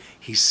 It says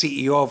he's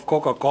CEO of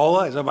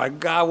Coca-Cola. I said, my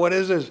God, what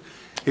is this?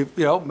 If,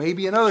 you know,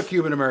 maybe another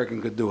Cuban-American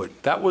could do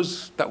it. That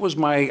was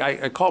my,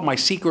 I call it my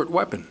secret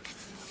weapon.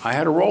 I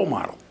had a role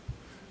model.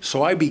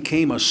 So I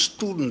became a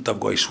student of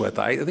Goizueta.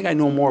 I think I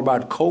know more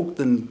about Coke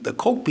than the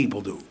Coke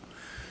people do.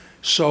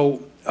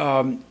 So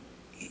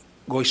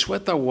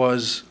Goizueta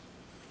was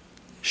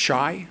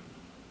shy,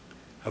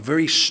 a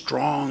very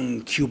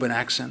strong Cuban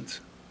accent,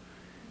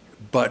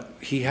 but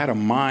he had a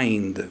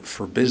mind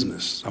for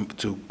business,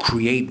 to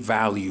create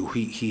value.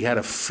 He had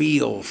a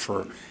feel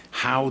for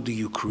how do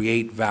you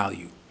create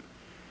value.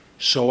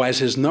 So as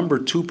his number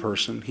 2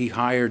 person, he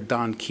hired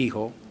Don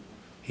Quijo.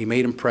 He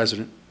made him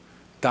president.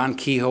 Don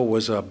Quijo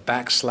was a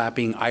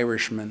backslapping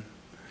Irishman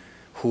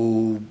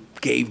who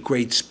gave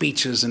great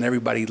speeches and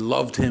everybody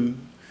loved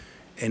him.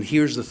 And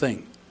here's the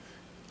thing.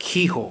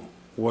 Quijo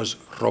was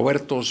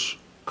Roberto's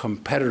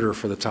competitor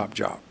for the top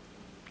job.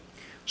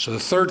 So the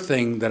third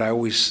thing that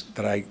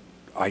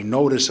I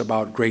notice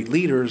about great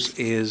leaders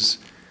is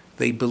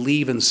they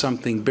believe in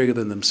something bigger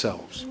than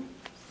themselves.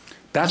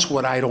 That's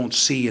what I don't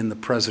see in the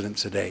president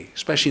today,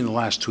 especially in the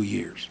last 2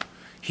 years.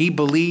 He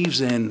believes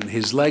in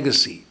his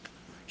legacy.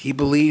 He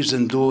believes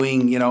in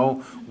doing, you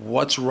know,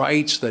 what's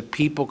right so that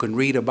people can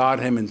read about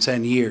him in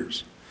 10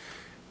 years.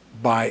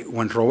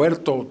 When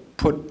Roberto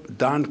put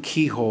Don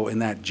Quijo in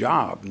that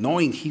job,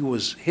 knowing he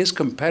was his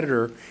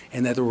competitor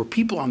and that there were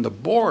people on the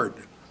board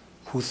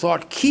who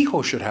thought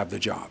Quijo should have the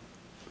job,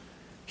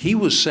 he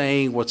was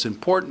saying what's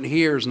important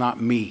here is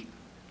not me.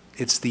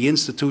 It's the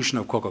institution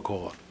of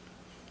Coca-Cola.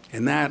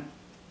 And that,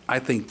 I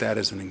think that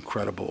is an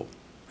incredible,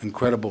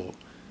 incredible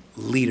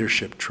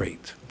leadership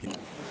trait.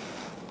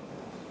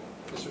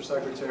 Mr.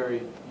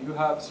 Secretary, you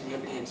have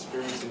significant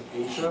experience in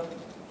Asia.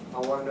 I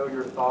want to know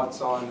your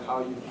thoughts on how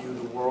you view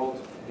the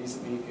world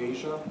vis-a-vis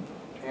Asia,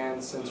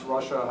 and since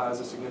Russia has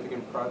a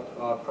significant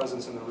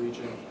presence in the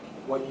region,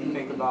 what you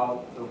think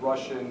about the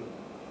Russian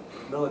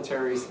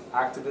military's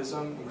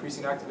activism,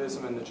 increasing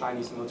activism, and the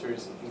Chinese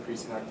military's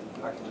increasing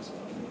activism.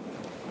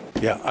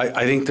 Yeah,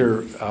 I think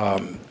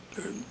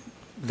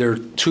they're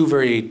two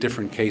very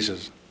different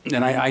cases.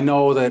 And I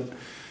know that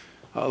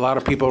a lot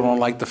of people don't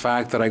like the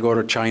fact that I go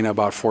to China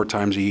about 4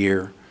 times a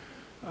year.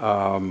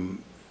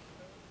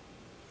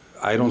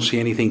 I don't see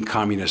anything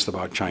communist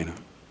about China.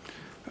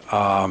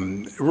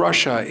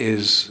 Russia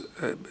is,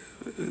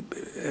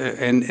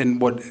 and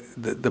what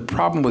the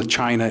problem with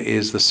China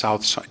is the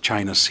South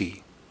China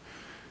Sea.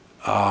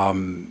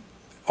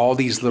 All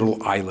these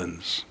little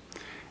islands,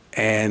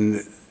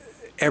 and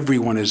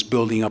everyone is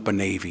building up a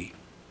navy.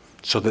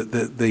 So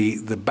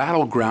the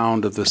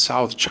battleground of the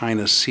South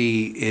China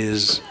Sea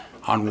is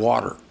on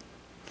water.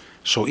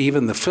 So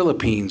even the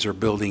Philippines are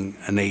building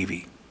a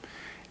navy.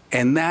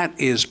 And that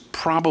is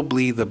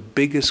probably the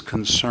biggest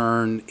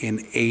concern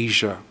in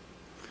Asia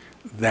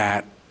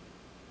that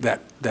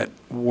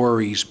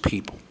worries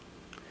people.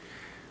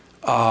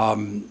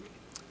 The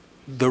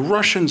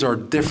Russians are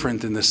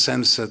different in the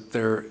sense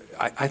that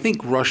I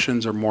think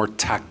Russians are more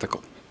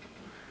tactical.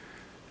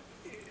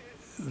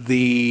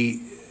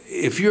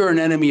 If you're an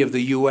enemy of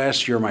the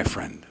U.S., you're my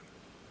friend.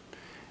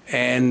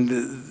 And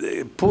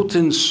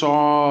Putin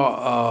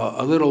saw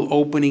a little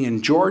opening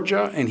in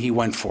Georgia, and he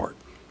went for it.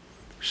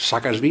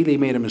 Saakashvili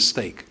made a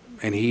mistake,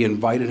 and he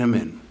invited him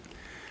in.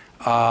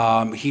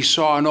 He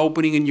saw an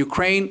opening in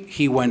Ukraine,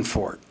 he went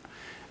for it.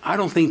 I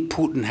don't think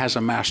Putin has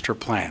a master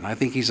plan. I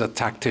think he's a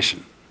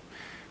tactician,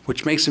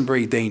 which makes him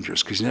very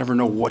dangerous because you never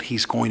know what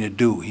he's going to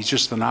do. He's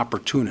just an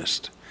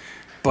opportunist.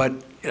 But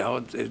you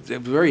know, it's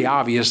very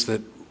obvious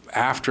that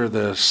after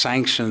the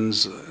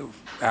sanctions,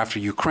 after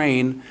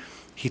Ukraine,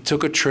 he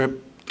took a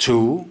trip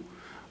to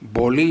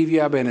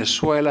Bolivia,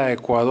 Venezuela,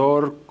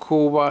 Ecuador,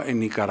 Cuba, and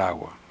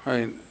Nicaragua. I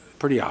mean,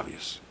 pretty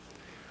obvious.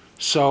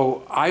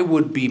 So I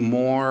would be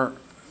more,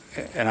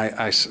 and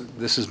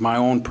this is my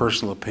own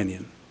personal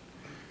opinion,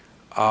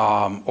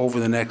 over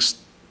the next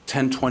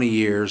 10, 20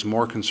 years,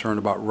 more concerned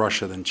about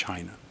Russia than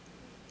China.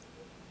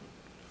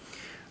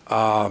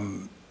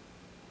 And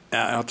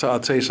I'll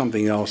tell you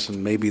something else,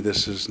 and maybe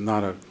this is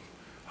not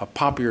a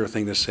popular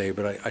thing to say,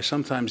 but I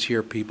sometimes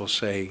hear people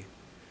say,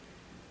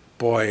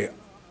 boy,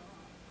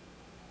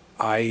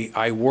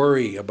 I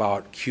worry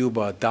about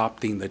Cuba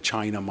adopting the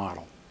China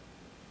model.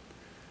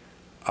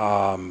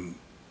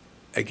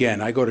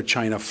 Again, I go to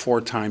China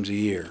 4 times a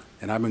year,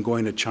 and I've been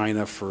going to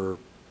China for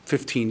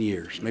 15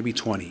 years, maybe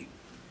 20.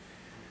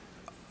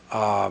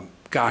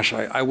 Gosh,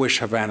 I wish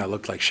Havana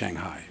looked like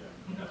Shanghai.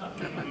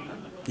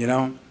 You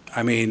know?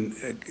 I mean,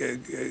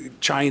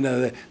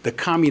 China, the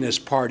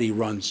Communist Party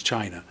runs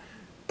China,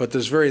 but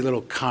there's very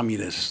little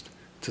communist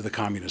to the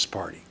Communist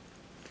Party.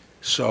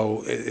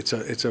 So it's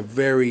a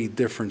very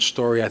different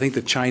story. I think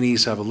the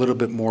Chinese have a little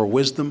bit more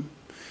wisdom.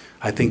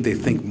 I think they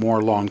think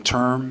more long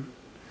term.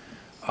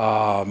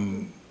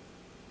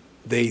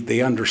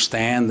 They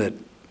understand that,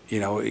 you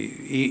know,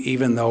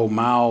 even though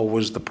Mao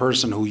was the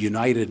person who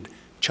united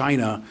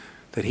China,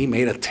 that he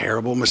made a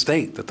terrible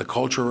mistake, that the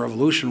Cultural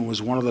Revolution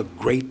was one of the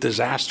great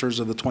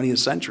disasters of the 20th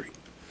century.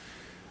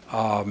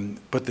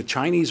 But the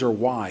Chinese are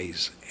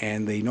wise,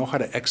 and they know how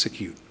to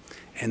execute.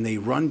 And they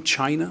run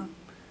China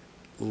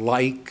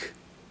like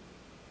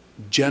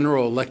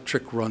General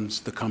Electric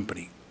runs the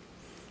company.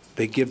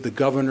 They give the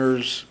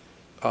governors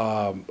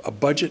a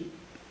budget.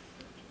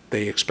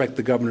 They expect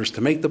the governors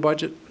to make the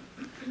budget.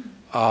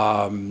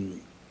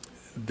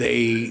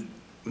 They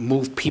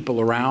move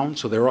people around,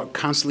 so they're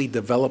constantly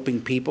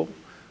developing people.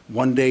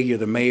 One day you're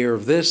the mayor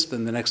of this,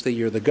 then the next day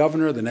you're the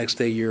governor, the next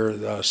day you're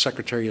the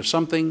secretary of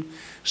something.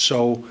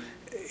 So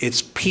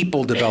it's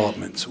people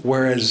development.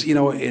 Whereas, you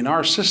know, in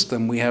our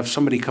system, we have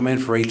somebody come in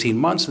for 18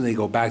 months and they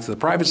go back to the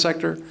private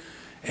sector.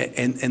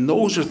 And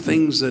those are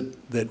things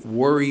that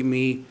worry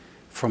me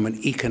from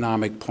an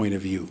economic point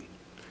of view.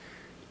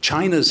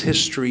 China's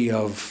history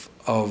of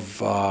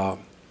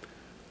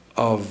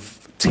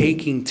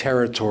taking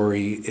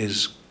territory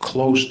is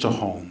close to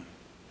home.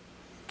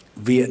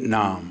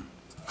 Vietnam,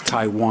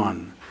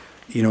 Taiwan,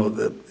 you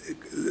know,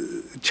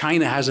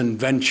 China hasn't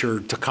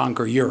ventured to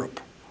conquer Europe.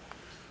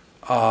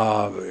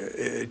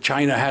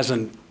 China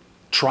hasn't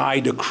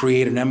tried to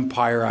create an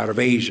empire out of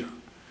Asia.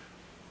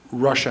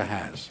 Russia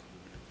has.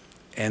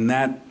 And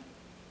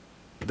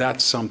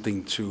that's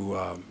something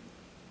to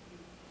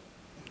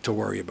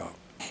worry about.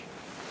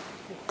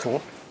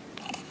 Cool.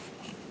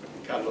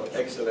 Carlos,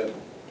 excellent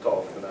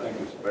talk, and I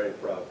was very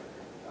proud.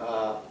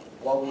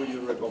 What would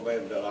you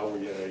recommend that our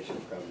generation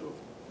can do?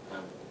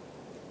 And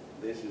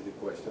this is the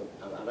question.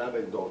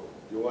 Another dog.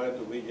 You wanted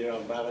to be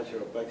general manager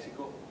of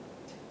Mexico?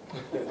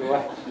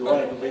 You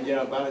wanted to be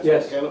general manager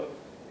of Kellogg?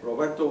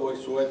 Roberto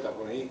Boisueta,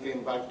 when he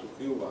came back to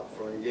Cuba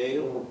from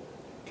Yale,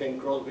 Ken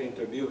Crosby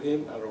interviewed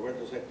him, and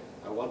Roberto said,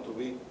 I want to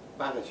be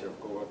manager of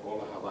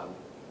Coca-Cola Havana.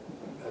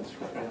 That's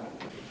right.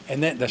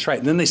 And then, that's right.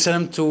 And then they sent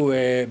him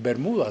to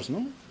Bermudas,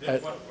 no?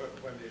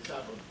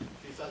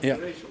 Yeah,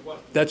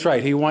 that's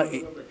right. He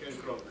wanted.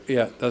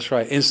 Yeah, that's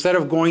right. Instead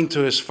of going to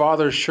his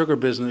father's sugar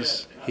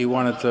business, he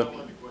wanted to.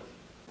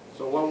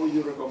 So, what would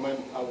you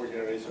recommend our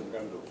generation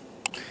can do?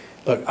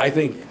 Look, I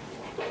think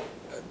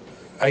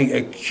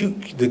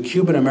the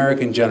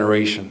Cuban-American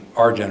generation,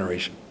 our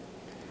generation,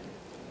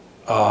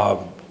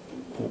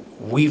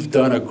 we've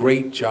done a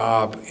great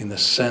job in the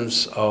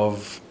sense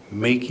of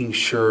making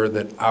sure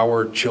that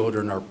our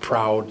children are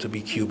proud to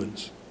be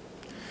Cubans.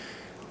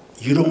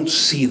 You don't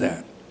see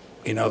that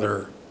in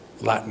other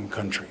Latin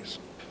countries.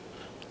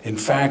 In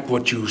fact,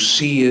 what you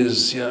see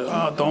is,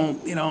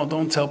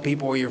 don't tell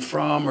people where you're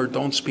from, or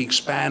don't speak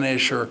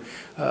Spanish, or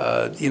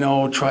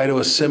try to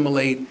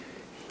assimilate.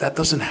 That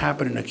doesn't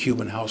happen in a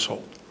Cuban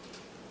household.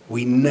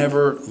 We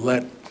never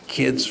let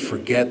kids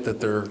forget that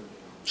they're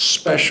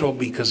special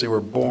because they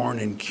were born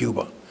in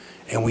Cuba,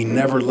 and we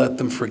never let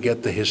them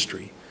forget the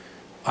history.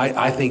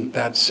 I think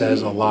that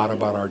says a lot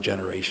about our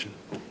generation,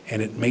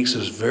 and it makes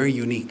us very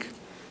unique.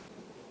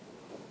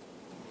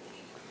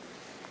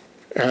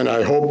 And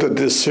I hope that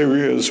this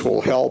series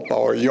will help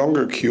our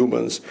younger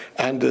Cubans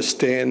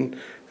understand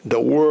the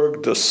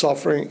work, the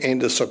suffering,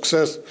 and the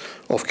success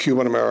of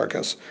Cuban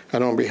Americans.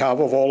 And on behalf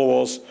of all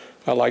of us,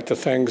 I'd like to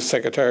thank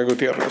Secretary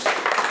Gutierrez.